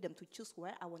freedom to choose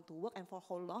where I want to work and for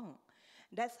how long.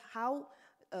 That's how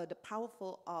the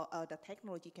powerful the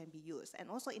technology can be used. And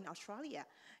also in Australia,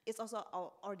 it's also,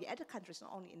 or the other countries,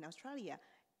 not only in Australia,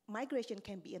 migration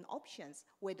can be an option,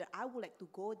 whether I would like to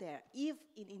go there. If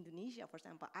in Indonesia, for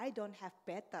example, I don't have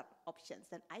better options,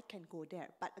 then I can go there.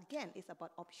 But again, it's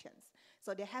about options.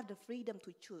 So they have the freedom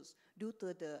to choose due to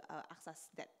the access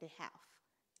that they have.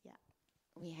 Yeah.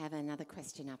 We have another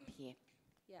question up here.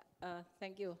 Yeah,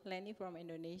 thank you, Lenny from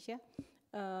Indonesia.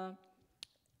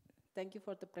 Thank you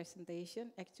for the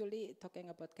presentation. Actually, talking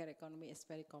about care economy is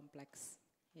very complex.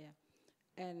 Yeah.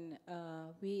 And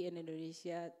we in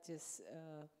Indonesia just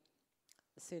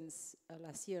since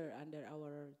last year under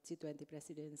our G20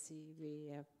 presidency,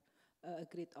 we have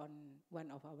agreed on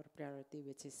one of our priority,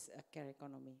 which is care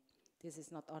economy. This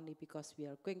is not only because we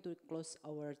are going to close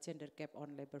our gender gap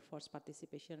on labor force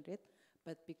participation rate,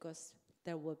 but because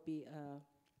there will be a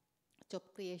job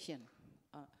creation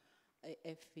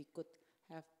if we could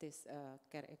have this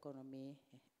care economy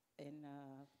in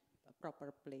a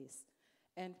proper place.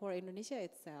 And for Indonesia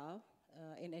itself,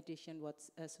 in addition what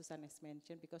Susan has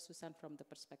mentioned, because Susan from the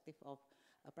perspective of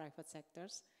private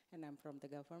sectors and I'm from the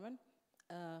government,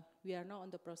 we are now in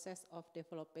the process of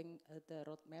developing the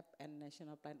roadmap and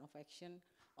national plan of action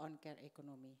on care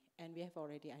economy. And we have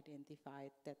already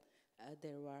identified that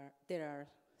there are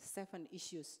 7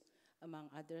 issues, among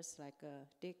others like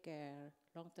daycare,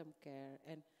 long-term care,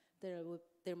 and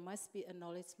there must be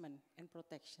acknowledgement and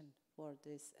protection for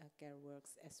these care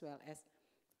works, as well as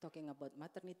talking about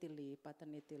maternity leave,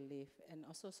 paternity leave, and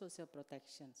also social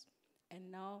protections.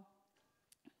 And now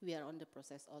we are on the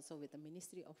process also with the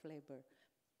Ministry of Labor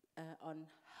on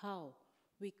how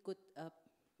we could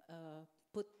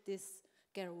put these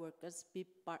care workers to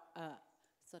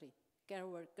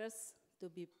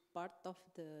be part of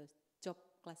the job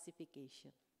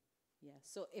classification. Yeah.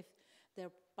 So if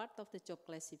they're part of the job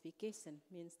classification,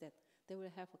 means that they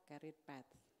will have a career path.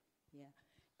 Yeah.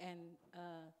 And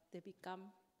they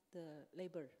become the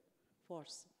labor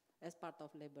force, as part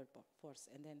of labor force,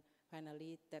 and then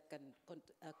finally that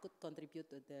could contribute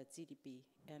to the GDP.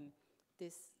 And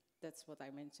that's what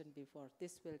I mentioned before.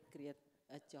 This will create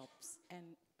jobs,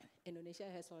 and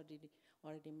Indonesia has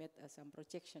already made some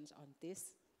projections on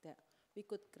this, that we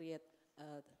could create.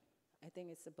 I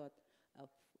think it's about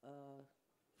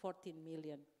 14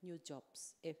 million new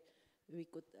jobs if we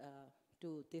could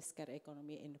do this care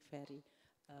economy in a very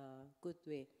good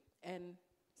way. And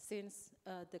since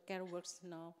the care works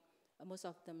now, most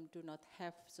of them do not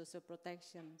have social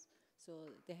protections, so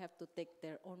they have to take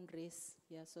their own risks.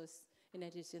 Yeah, so in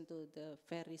addition to the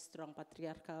very strong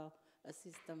patriarchal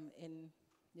system in,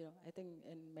 I think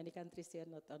in many countries here,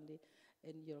 not only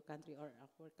in your country or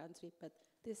our country, but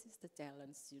this is the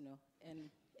challenge, And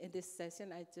in this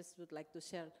session, I just would like to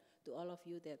share to all of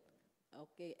you that,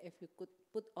 okay, if you could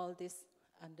put all this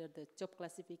under the job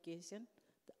classification,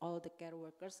 all the care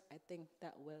workers, I think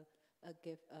that will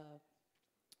give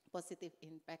positive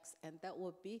impacts, and that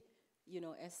will be,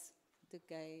 as the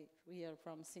guy here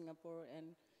from Singapore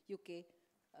and UK,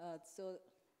 so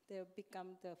they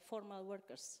become the formal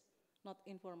workers, not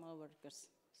informal workers.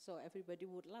 So everybody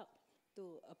would love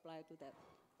to apply to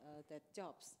that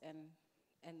jobs,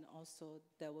 and also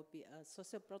there will be a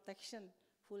social protection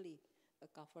fully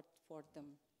covered for them,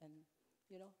 and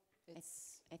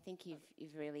I think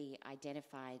you've really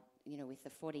identified, you know, with the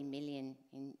 40 million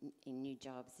in new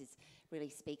jobs, really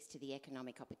speaks to the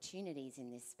economic opportunities in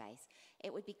this space.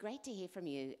 It would be great to hear from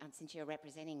you, since you're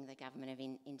representing the government of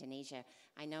Indonesia.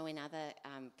 I know in other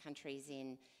countries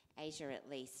in Asia at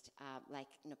least, like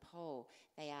Nepal,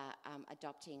 they are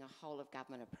adopting a whole of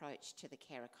government approach to the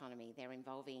care economy. They're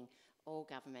involving all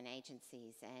government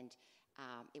agencies, and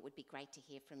it would be great to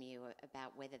hear from you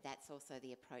about whether that's also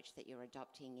the approach that you're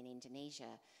adopting in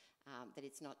Indonesia, that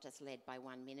it's not just led by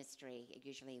one ministry,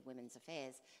 usually Women's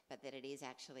Affairs, but that it is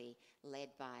actually led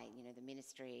by, you know, the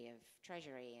Ministry of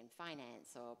Treasury and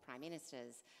Finance or Prime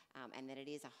Ministers, and that it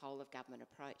is a whole of government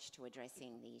approach to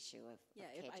addressing the issue of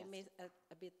Yeah, care if I may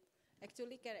a bit,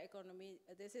 actually care economy,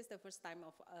 this is the first time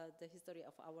of the history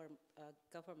of our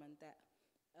government that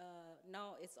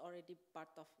now it's already part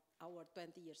of our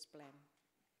 20 years plan.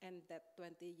 And that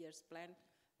 20 years plan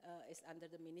is under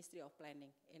the Ministry of Planning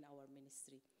in our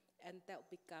ministry. And that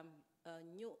become a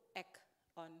new act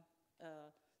on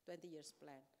 20 years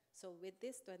plan. So with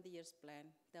this 20 years plan,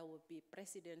 there will be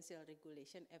presidential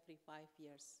regulation every 5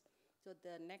 years. So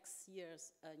the next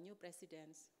year's new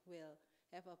presidents will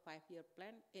have a 5-year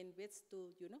plan in which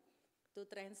to, you know, to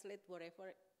translate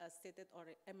whatever stated or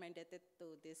amended to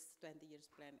this 20 years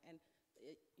plan. And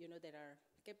you know, there are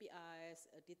KPIs,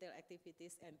 detailed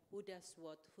activities, and who does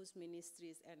what, whose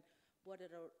ministries, and what are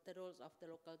the roles of the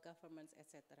local governments,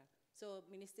 etc. So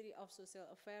Ministry of Social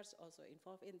Affairs also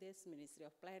involved in this, Ministry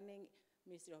of Planning,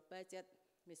 Ministry of Budget,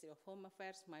 Ministry of Home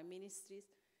Affairs, my ministries,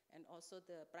 and also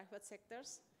the private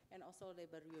sectors, and also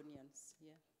labor unions.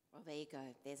 Yeah. Well, there you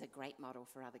go. There's a great model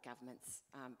for other governments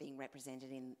being represented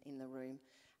in the room.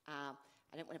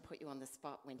 I don't want to put you on the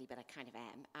spot, Wendy, but I kind of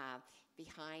am.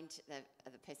 Behind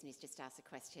the person who's just asked a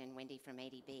question, Wendy from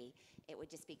ADB, it would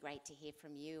just be great to hear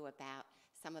from you about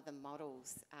some of the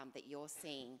models that you're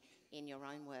seeing in your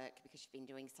own work, because you've been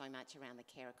doing so much around the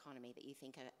care economy that you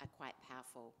think are quite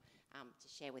powerful to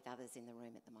share with others in the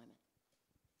room at the moment.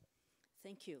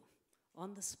 Thank you.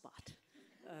 On the spot.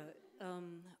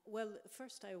 Well,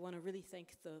 first I want to really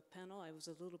thank the panel. I was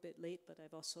a little bit late, but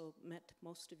I've also met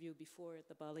most of you before at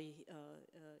the Bali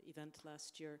event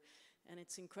last year. And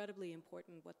it's incredibly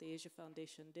important what the Asia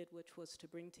Foundation did, which was to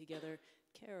bring together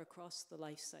care across the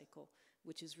life cycle,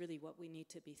 which is really what we need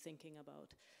to be thinking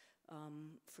about.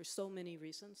 For so many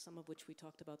reasons, some of which we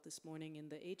talked about this morning in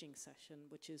the aging session,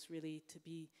 which is really to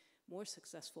be more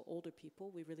successful older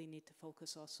people, we really need to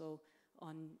focus also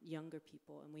on younger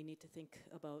people, and we need to think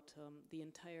about the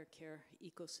entire care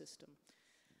ecosystem.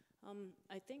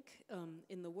 I think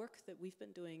in the work that we've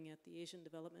been doing at the Asian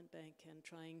Development Bank and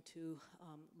trying to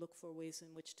look for ways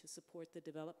in which to support the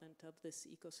development of this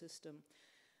ecosystem,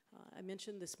 I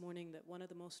mentioned this morning that one of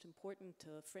the most important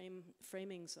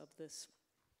framings of this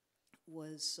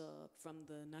was from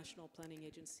the National Planning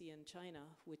Agency in China,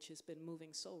 which has been moving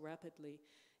so rapidly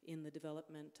in the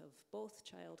development of both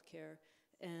child care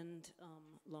and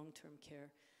long-term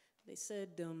care. They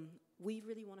said, we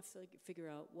really want to figure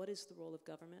out what is the role of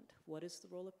government, what is the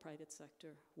role of private sector,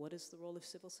 what is the role of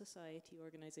civil society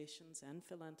organizations and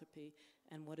philanthropy,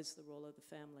 and what is the role of the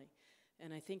family.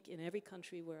 And I think in every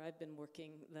country where I've been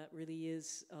working, that really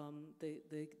is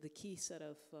the key set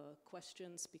of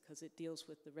questions, because it deals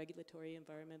with the regulatory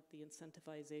environment, the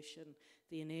incentivization,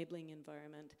 the enabling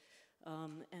environment,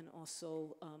 and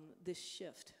also this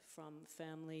shift from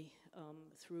family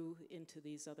through into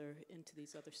these other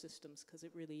systems, because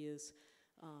it really is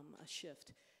a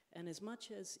shift. And as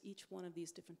much as each one of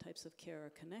these different types of care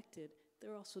are connected,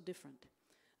 they're also different.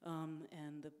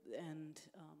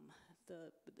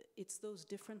 It's those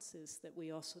differences that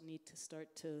we also need to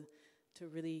start to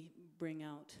really bring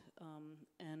out.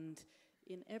 And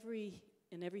in every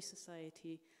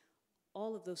society,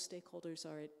 all of those stakeholders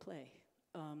are at play.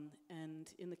 And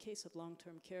in the case of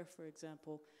long-term care, for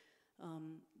example,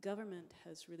 government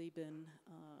has really been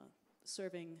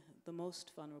serving the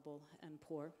most vulnerable and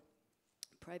poor.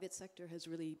 Private sector has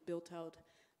really built out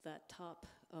that top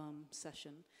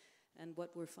session. And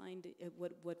what we're finding,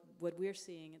 what we're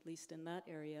seeing, at least in that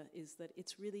area, is that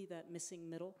it's really that missing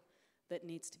middle that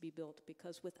needs to be built,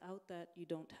 because without that, you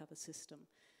don't have a system.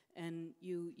 And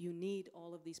you need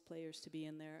all of these players to be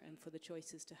in there and for the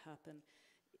choices to happen.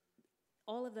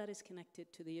 All of that is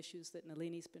connected to the issues that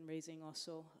Nalini's been raising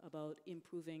also about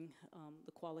improving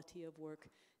the quality of work,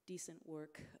 decent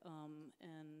work,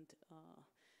 and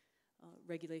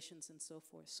regulations and so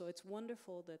forth. So it's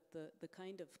wonderful that the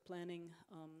kind of planning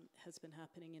has been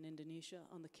happening in Indonesia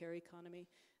on the care economy.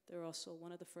 They're also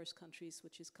one of the first countries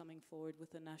which is coming forward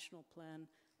with a national plan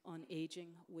on aging,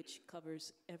 which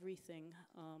covers everything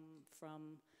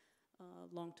from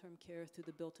long-term care through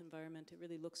the built environment. It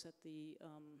really looks at the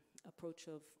approach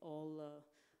of all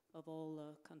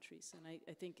countries. And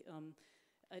I think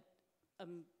I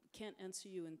can't answer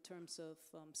you in terms of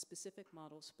specific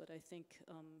models, but I think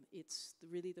it's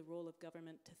really the role of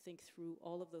government to think through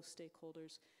all of those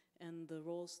stakeholders and the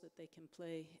roles that they can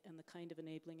play and the kind of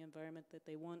enabling environment that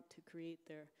they want to create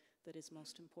there that is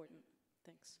most important.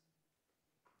 Thanks.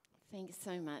 Thanks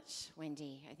so much,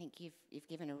 Wendy. I think you've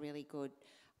given a really good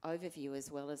overview, as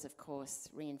well as, of course,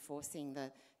 reinforcing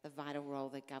the vital role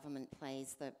that government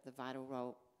plays, the vital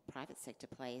role private sector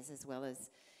plays, as well as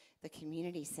the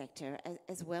community sector,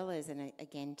 as well as, and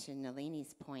again to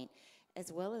Nalini's point,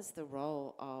 as well as the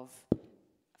role of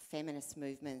feminist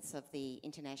movements, of the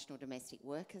international domestic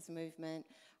workers movement,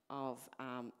 of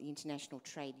the international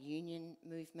trade union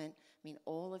movement. I mean,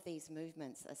 all of these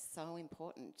movements are so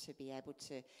important to be able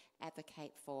to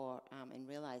advocate for and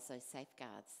realise those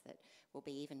safeguards that will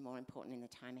be even more important in the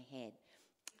time ahead.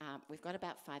 We've got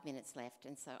about 5 minutes left,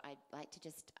 and so I'd like to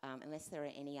just, unless there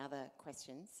are any other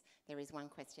questions, there is one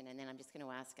question, and then I'm just going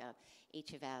to ask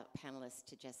each of our panellists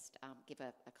to just give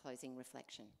a closing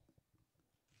reflection.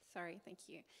 Sorry, thank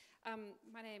you.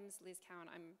 My name's Liz Cowan.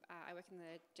 I work in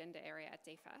the gender area at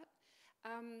DFAT.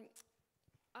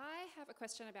 I have a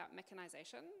question about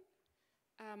mechanisation.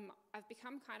 I've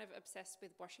become kind of obsessed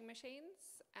with washing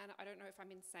machines, and I don't know if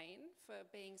I'm insane for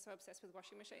being so obsessed with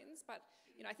washing machines, but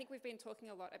you know, I think we've been talking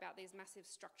a lot about these massive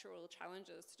structural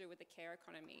challenges to do with the care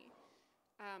economy,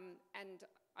 and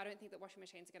I don't think that washing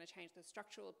machines are going to change the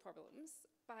structural problems,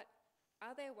 but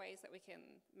are there ways that we can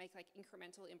make like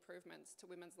incremental improvements to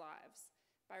women's lives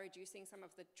by reducing some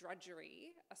of the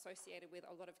drudgery associated with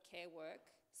a lot of care work,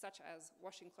 such as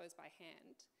washing clothes by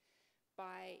hand,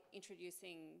 by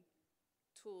introducing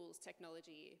tools,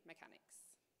 technology,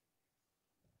 mechanics?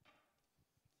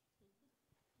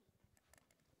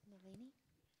 Nalini?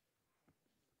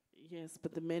 Yes,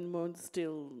 but the men won't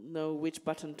still know which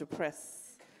button to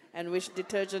press and which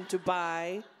detergent to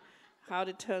buy, how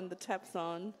to turn the taps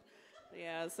on.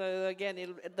 Yeah, so again,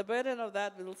 the burden of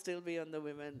that will still be on the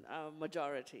women,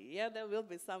 majority. Yeah, there will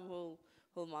be some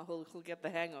who'll get the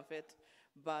hang of it,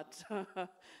 but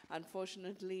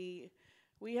unfortunately,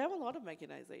 we have a lot of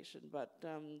mechanization, but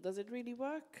does it really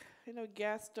work? You know,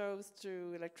 gas stoves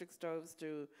to electric stoves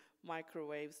to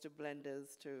microwaves to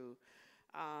blenders to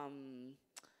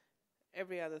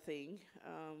every other thing.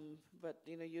 But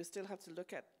you know, you still have to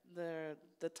look at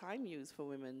the time used for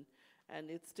women, and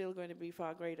it's still going to be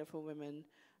far greater for women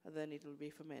than it will be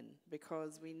for men,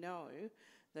 because we know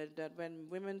that when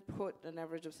women put an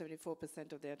average of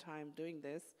 74% of their time doing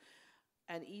this,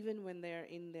 and even when they're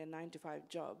in their 9-to-5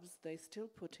 jobs, they still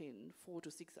put in 4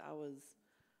 to 6 hours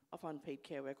of unpaid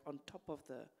care work on top of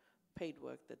the paid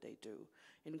work that they do,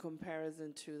 in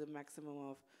comparison to the maximum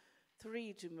of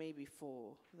 3 to maybe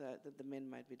 4 that the men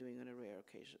might be doing on a rare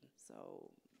occasion. So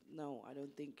no, I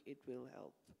don't think it will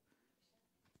help.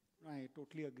 I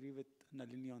totally agree with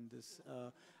Nalini on this.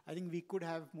 I think we could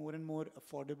have more and more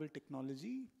affordable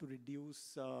technology to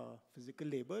reduce physical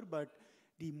labor, but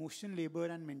the emotional labor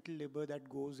and mental labor that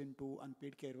goes into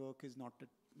unpaid care work is not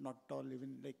at all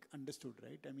even like understood,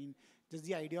 right? I mean, just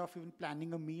the idea of even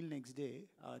planning a meal next day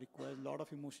requires a lot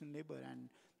of emotional labor, and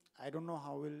I don't know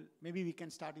how maybe we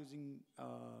can start using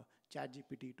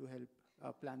ChatGPT to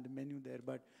help plan the menu there,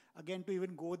 but again, to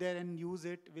even go there and use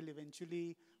it will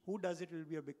eventually, who does it will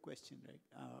be a big question, right?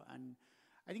 And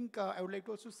I think I would like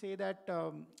to also say that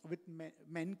with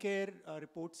Men Care,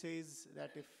 report says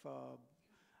that if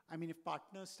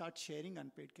partners start sharing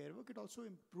unpaid care work, it also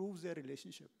improves their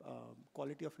relationship,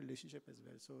 quality of relationship as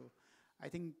well. So I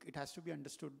think it has to be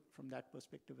understood from that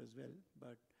perspective as well.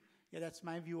 But yeah, that's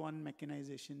my view on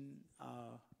mechanization,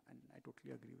 and I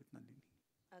totally agree with Nalini.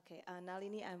 Okay,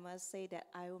 Nalini, I must say that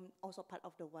I'm also part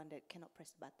of the one that cannot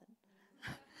press the button.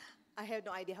 I have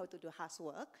no idea how to do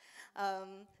housework.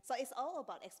 So it's all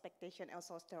about expectation and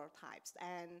also stereotypes.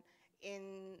 And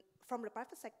from the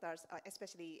private sectors,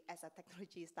 especially as a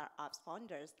technology startups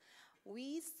founders,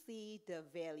 we see the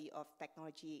value of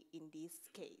technology in this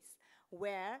case,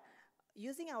 where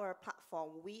using our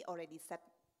platform, we already set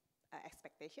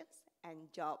expectations and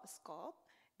job scope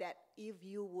that if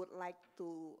you would like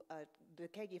to, the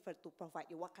caregiver to provide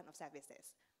you what kind of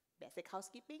services, basic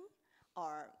housekeeping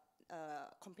or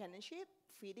companionship,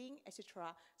 feeding,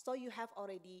 etc. So you have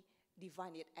already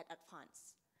defined it at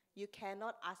advance. You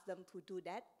cannot ask them to do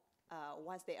that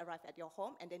once they arrive at your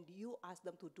home, and then you ask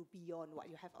them to do beyond what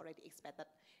you have already expected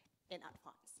in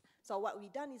advance. So what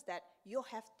we've done is that you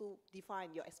have to define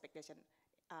your expectation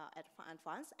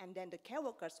advance, and then the care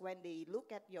workers, when they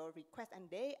look at your request and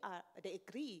they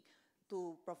agree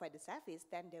to provide the service,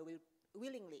 then they will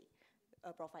willingly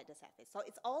provide the service. So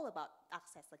it's all about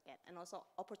access again, and also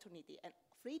opportunity and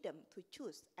freedom to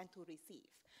choose and to receive.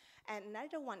 And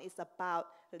another one is about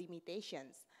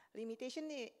limitations. Limitation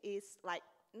is like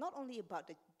not only about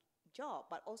the job,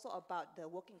 but also about the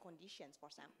working conditions, for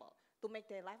example. To make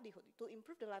their livelihood, to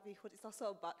improve the livelihood, it's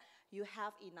also about you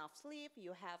have enough sleep,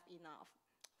 you have enough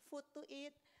food to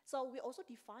eat. So we also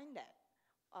define that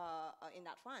in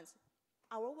advance.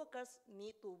 Our workers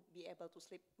need to be able to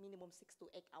sleep minimum 6 to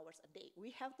 8 hours a day.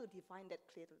 We have to define that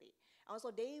clearly.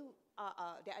 Also, they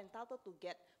are entitled to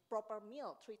get proper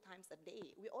meal 3 times a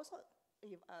day. We also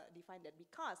define that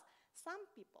because some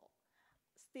people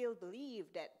still believe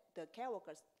that the care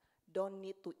workers don't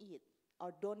need to eat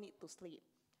or don't need to sleep.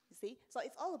 You see? So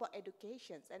it's all about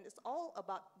education, and it's all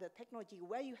about the technology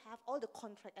where you have all the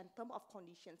contract and term of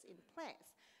conditions in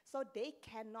place. So they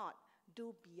cannot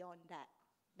do beyond that.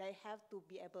 They have to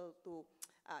be able to,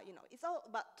 it's all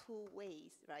about 2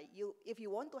 ways, right? If you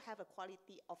want to have a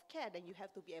quality of care, then you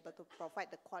have to be able to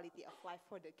provide the quality of life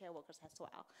for the care workers as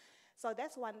well. So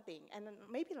that's one thing. And then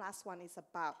maybe last one is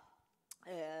about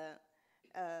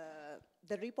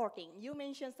the reporting. You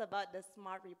mentioned about the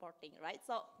smart reporting, right?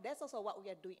 So that's also what we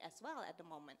are doing as well at the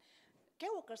moment. Care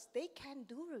workers, they can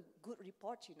do good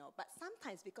reports, but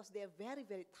sometimes because they are very,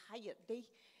 very tired,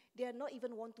 they are not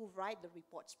even want to write the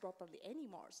reports properly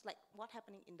anymore. It's like what's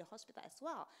happening in the hospital as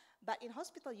well. But in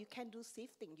hospital, you can do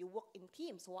shifting. You work in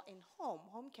teams, or in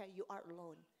home care, you are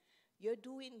alone. You're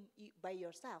doing it by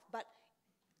yourself. But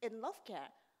in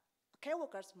LoveCare, care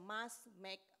workers must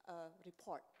make a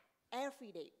report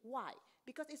every day. Why?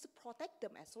 Because it's to protect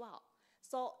them as well.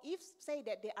 So if say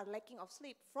that they are lacking of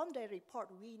sleep, from their report,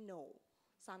 we know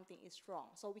something is wrong.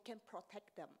 So we can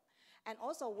protect them. And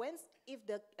also, if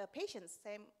the patient,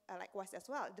 same likewise as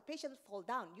well, the patient fall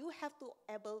down, you have to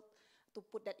able to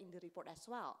put that in the report as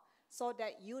well, so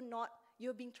that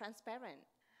you're being transparent.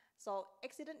 So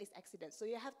accident is accident, so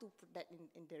you have to put that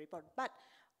in the report. But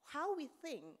how we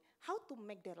think, how to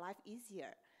make their life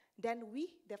easier, then we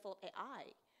develop AI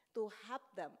to help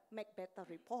them make better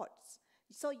reports.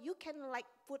 So you can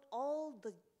put all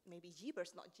the, maybe gibberish,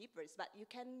 not gibberish, but you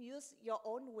can use your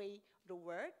own way the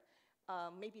word,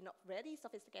 maybe not very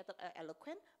sophisticated or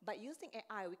eloquent, but using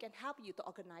AI, we can help you to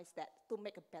organize that to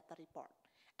make a better report.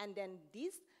 And then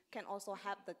this can also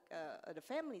help the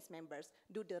family's members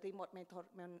do the remote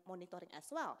monitoring as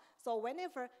well. So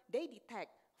whenever they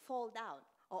detect fall down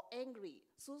or angry,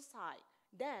 suicide,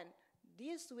 then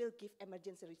this will give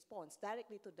emergency response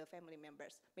directly to the family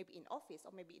members, maybe in office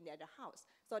or maybe in the other house,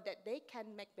 so that they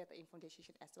can make better information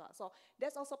as well. So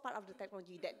that's also part of the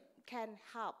technology that can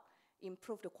help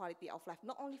improve the quality of life,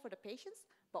 not only for the patients,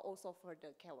 but also for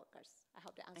the care workers. I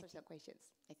hope that answers your questions.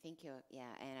 I think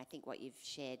and I think what you've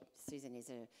shared, Susan,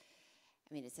 is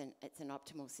it's an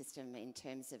optimal system in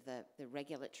terms of the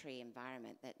regulatory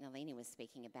environment that Nalini was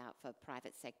speaking about for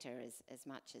private sector as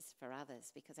much as for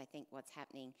others, because I think what's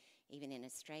happening even in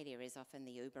Australia is often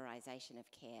the Uberization of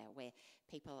care, where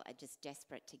people are just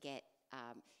desperate to get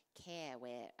care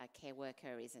where a care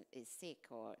worker is sick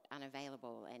or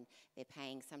unavailable, and they're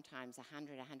paying sometimes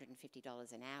 $100,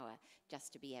 $150 an hour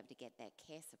just to be able to get that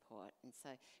care support, and so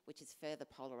which is further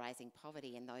polarising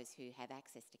poverty in those who have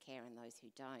access to care and those who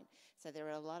don't. So there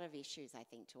are a lot of issues, I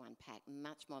think, to unpack,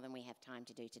 much more than we have time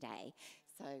to do today.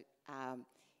 So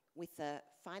with the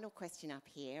final question up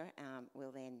here,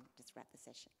 we'll then just wrap the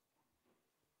session.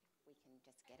 We can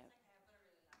just get a...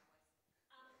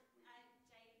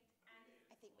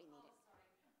 I think we need it.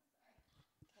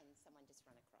 Can someone just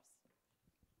run across?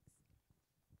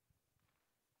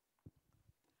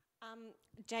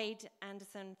 Jade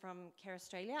Anderson from Care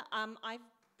Australia. I've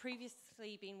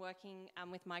previously been working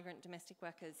with migrant domestic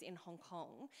workers in Hong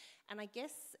Kong, and I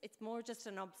guess it's more just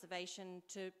an observation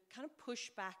to kind of push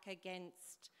back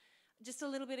against, just a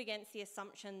little bit against the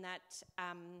assumption that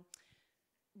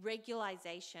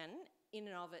regularisation in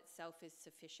and of itself is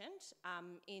sufficient.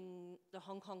 In the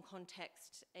Hong Kong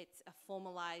context, it's a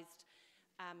formalised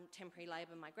temporary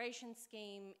labour migration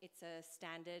scheme, it's a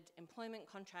standard employment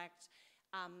contract,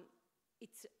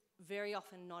 it's very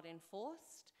often not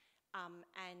enforced,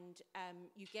 and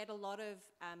you get a lot of...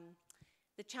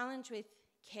 the challenge with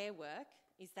care work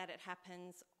is that it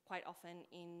happens quite often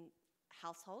in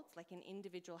households, like in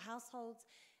individual households,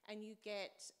 and you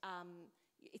get...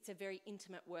 it's a very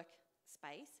intimate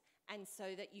workspace, and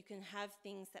so that you can have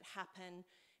things that happen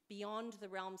beyond the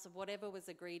realms of whatever was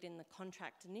agreed in the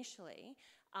contract initially,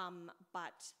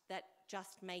 but that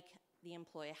just make the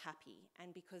employer happy.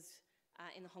 And because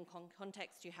in the Hong Kong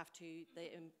context, you have to, the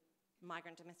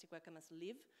migrant domestic worker must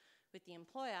live with the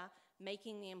employer,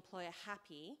 making the employer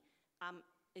happy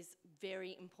is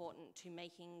very important to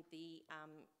making the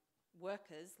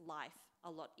workers' life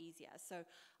a lot easier. So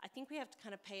I think we have to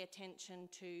kind of pay attention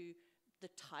to the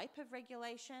type of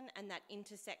regulation and that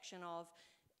intersection of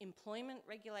employment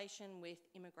regulation with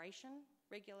immigration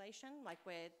regulation, like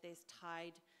where there's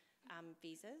tied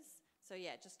visas. So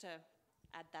yeah, just to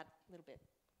add that little bit.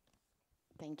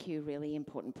 Thank you, really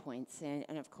important points.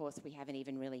 And of course, we haven't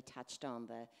even really touched on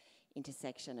the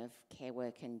intersection of care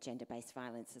work and gender-based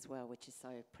violence as well, which is so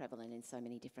prevalent in so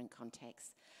many different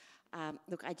contexts.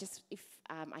 Look, if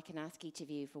I can ask each of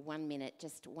you for 1 minute,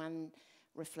 just one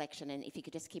reflection, and if you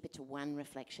could just keep it to one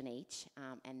reflection each,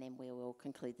 and then we will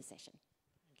conclude the session.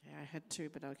 Okay, I had two,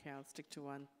 but okay, I'll stick to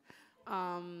one.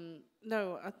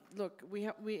 Look, we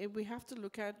have to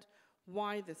look at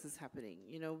why this is happening.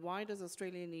 You know, why does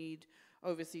Australia need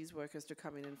overseas workers to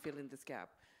come in and fill in this gap?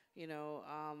 You know,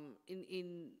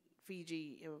 in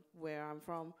Fiji, where I'm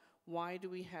from, why do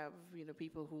we have, you know,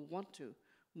 people who want to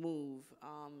move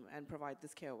and provide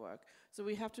this care work? So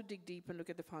we have to dig deep and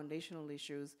look at the foundational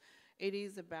issues. It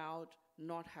is about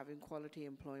not having quality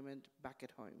employment back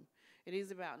at home. It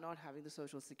is about not having the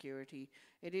social security.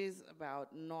 It is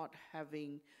about not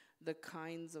having the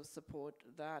kinds of support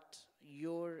that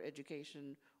your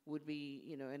education would be,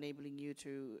 you know, enabling you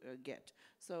to get.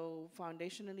 So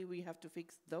foundationally, we have to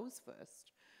fix those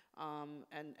first.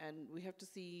 And we have to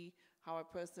see how a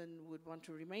person would want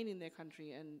to remain in their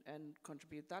country and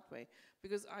contribute that way.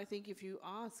 Because I think if you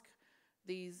ask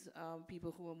these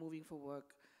people who are moving for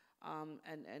work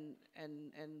and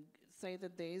say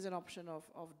that there is an option of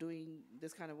doing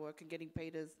this kind of work and getting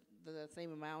paid as the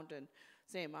same amount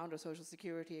of social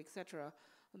security, etc.,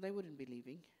 they wouldn't be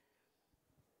leaving.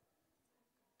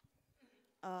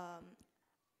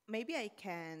 Maybe I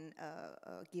can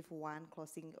give one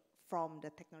closing from the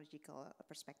technological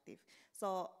perspective.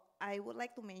 So I would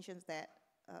like to mention that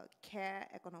care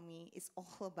economy is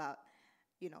all about,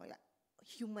 you know, like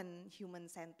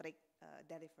human-centric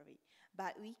delivery.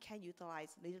 But we can utilize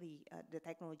really the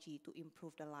technology to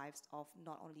improve the lives of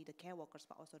not only the care workers,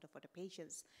 but also for the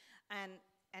patients.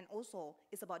 And also,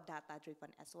 it's about data-driven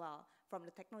as well. From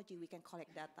the technology, we can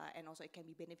collect data, and also it can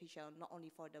be beneficial not only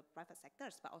for the private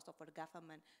sectors, but also for the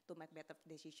government to make better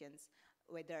decisions,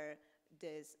 whether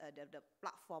this, the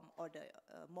platform or the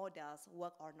models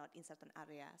work or not in certain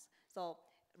areas. So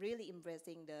really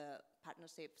embracing the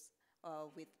partnerships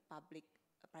with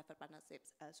public-private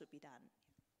partnerships should be done.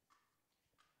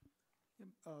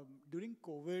 During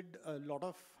COVID, a lot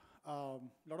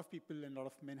of people and a lot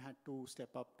of men had to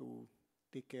step up to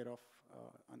take care of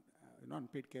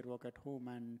unpaid care work at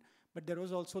home, but there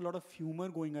was also a lot of humor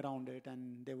going around it,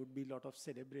 and there would be a lot of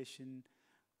celebration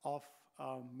of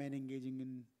men engaging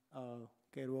in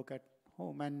care work at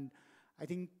home. And I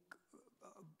think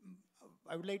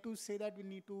I would like to say that we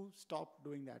need to stop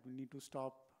doing that. We need to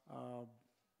stop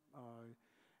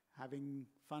having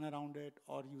fun around it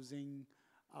or using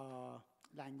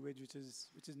language which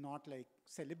is not like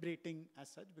celebrating as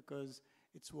such, because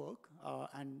it's work,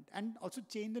 and also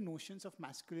change the notions of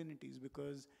masculinities,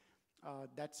 because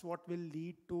that's what will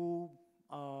lead to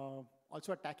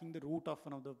also attacking the root of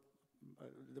one of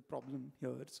the problem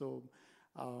here. So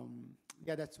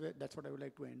yeah, that's what I would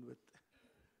like to end with.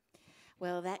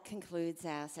 Well, that concludes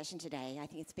our session today. I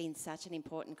think it's been such an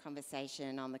important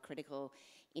conversation on the critical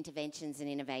interventions and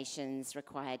innovations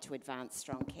required to advance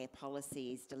strong care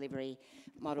policies, delivery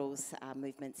models,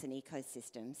 movements and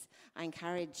ecosystems. I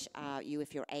encourage you,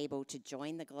 if you're able, to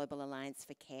join the Global Alliance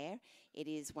for Care. It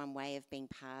is one way of being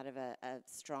part of a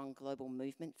strong global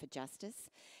movement for justice.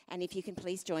 And if you can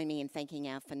please join me in thanking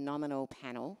our phenomenal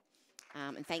panel.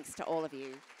 And thanks to all of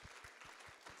you.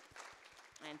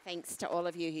 And thanks to all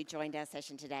of you who joined our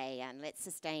session today. And let's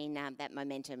sustain that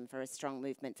momentum for a strong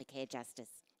movement for care justice.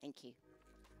 Thank you.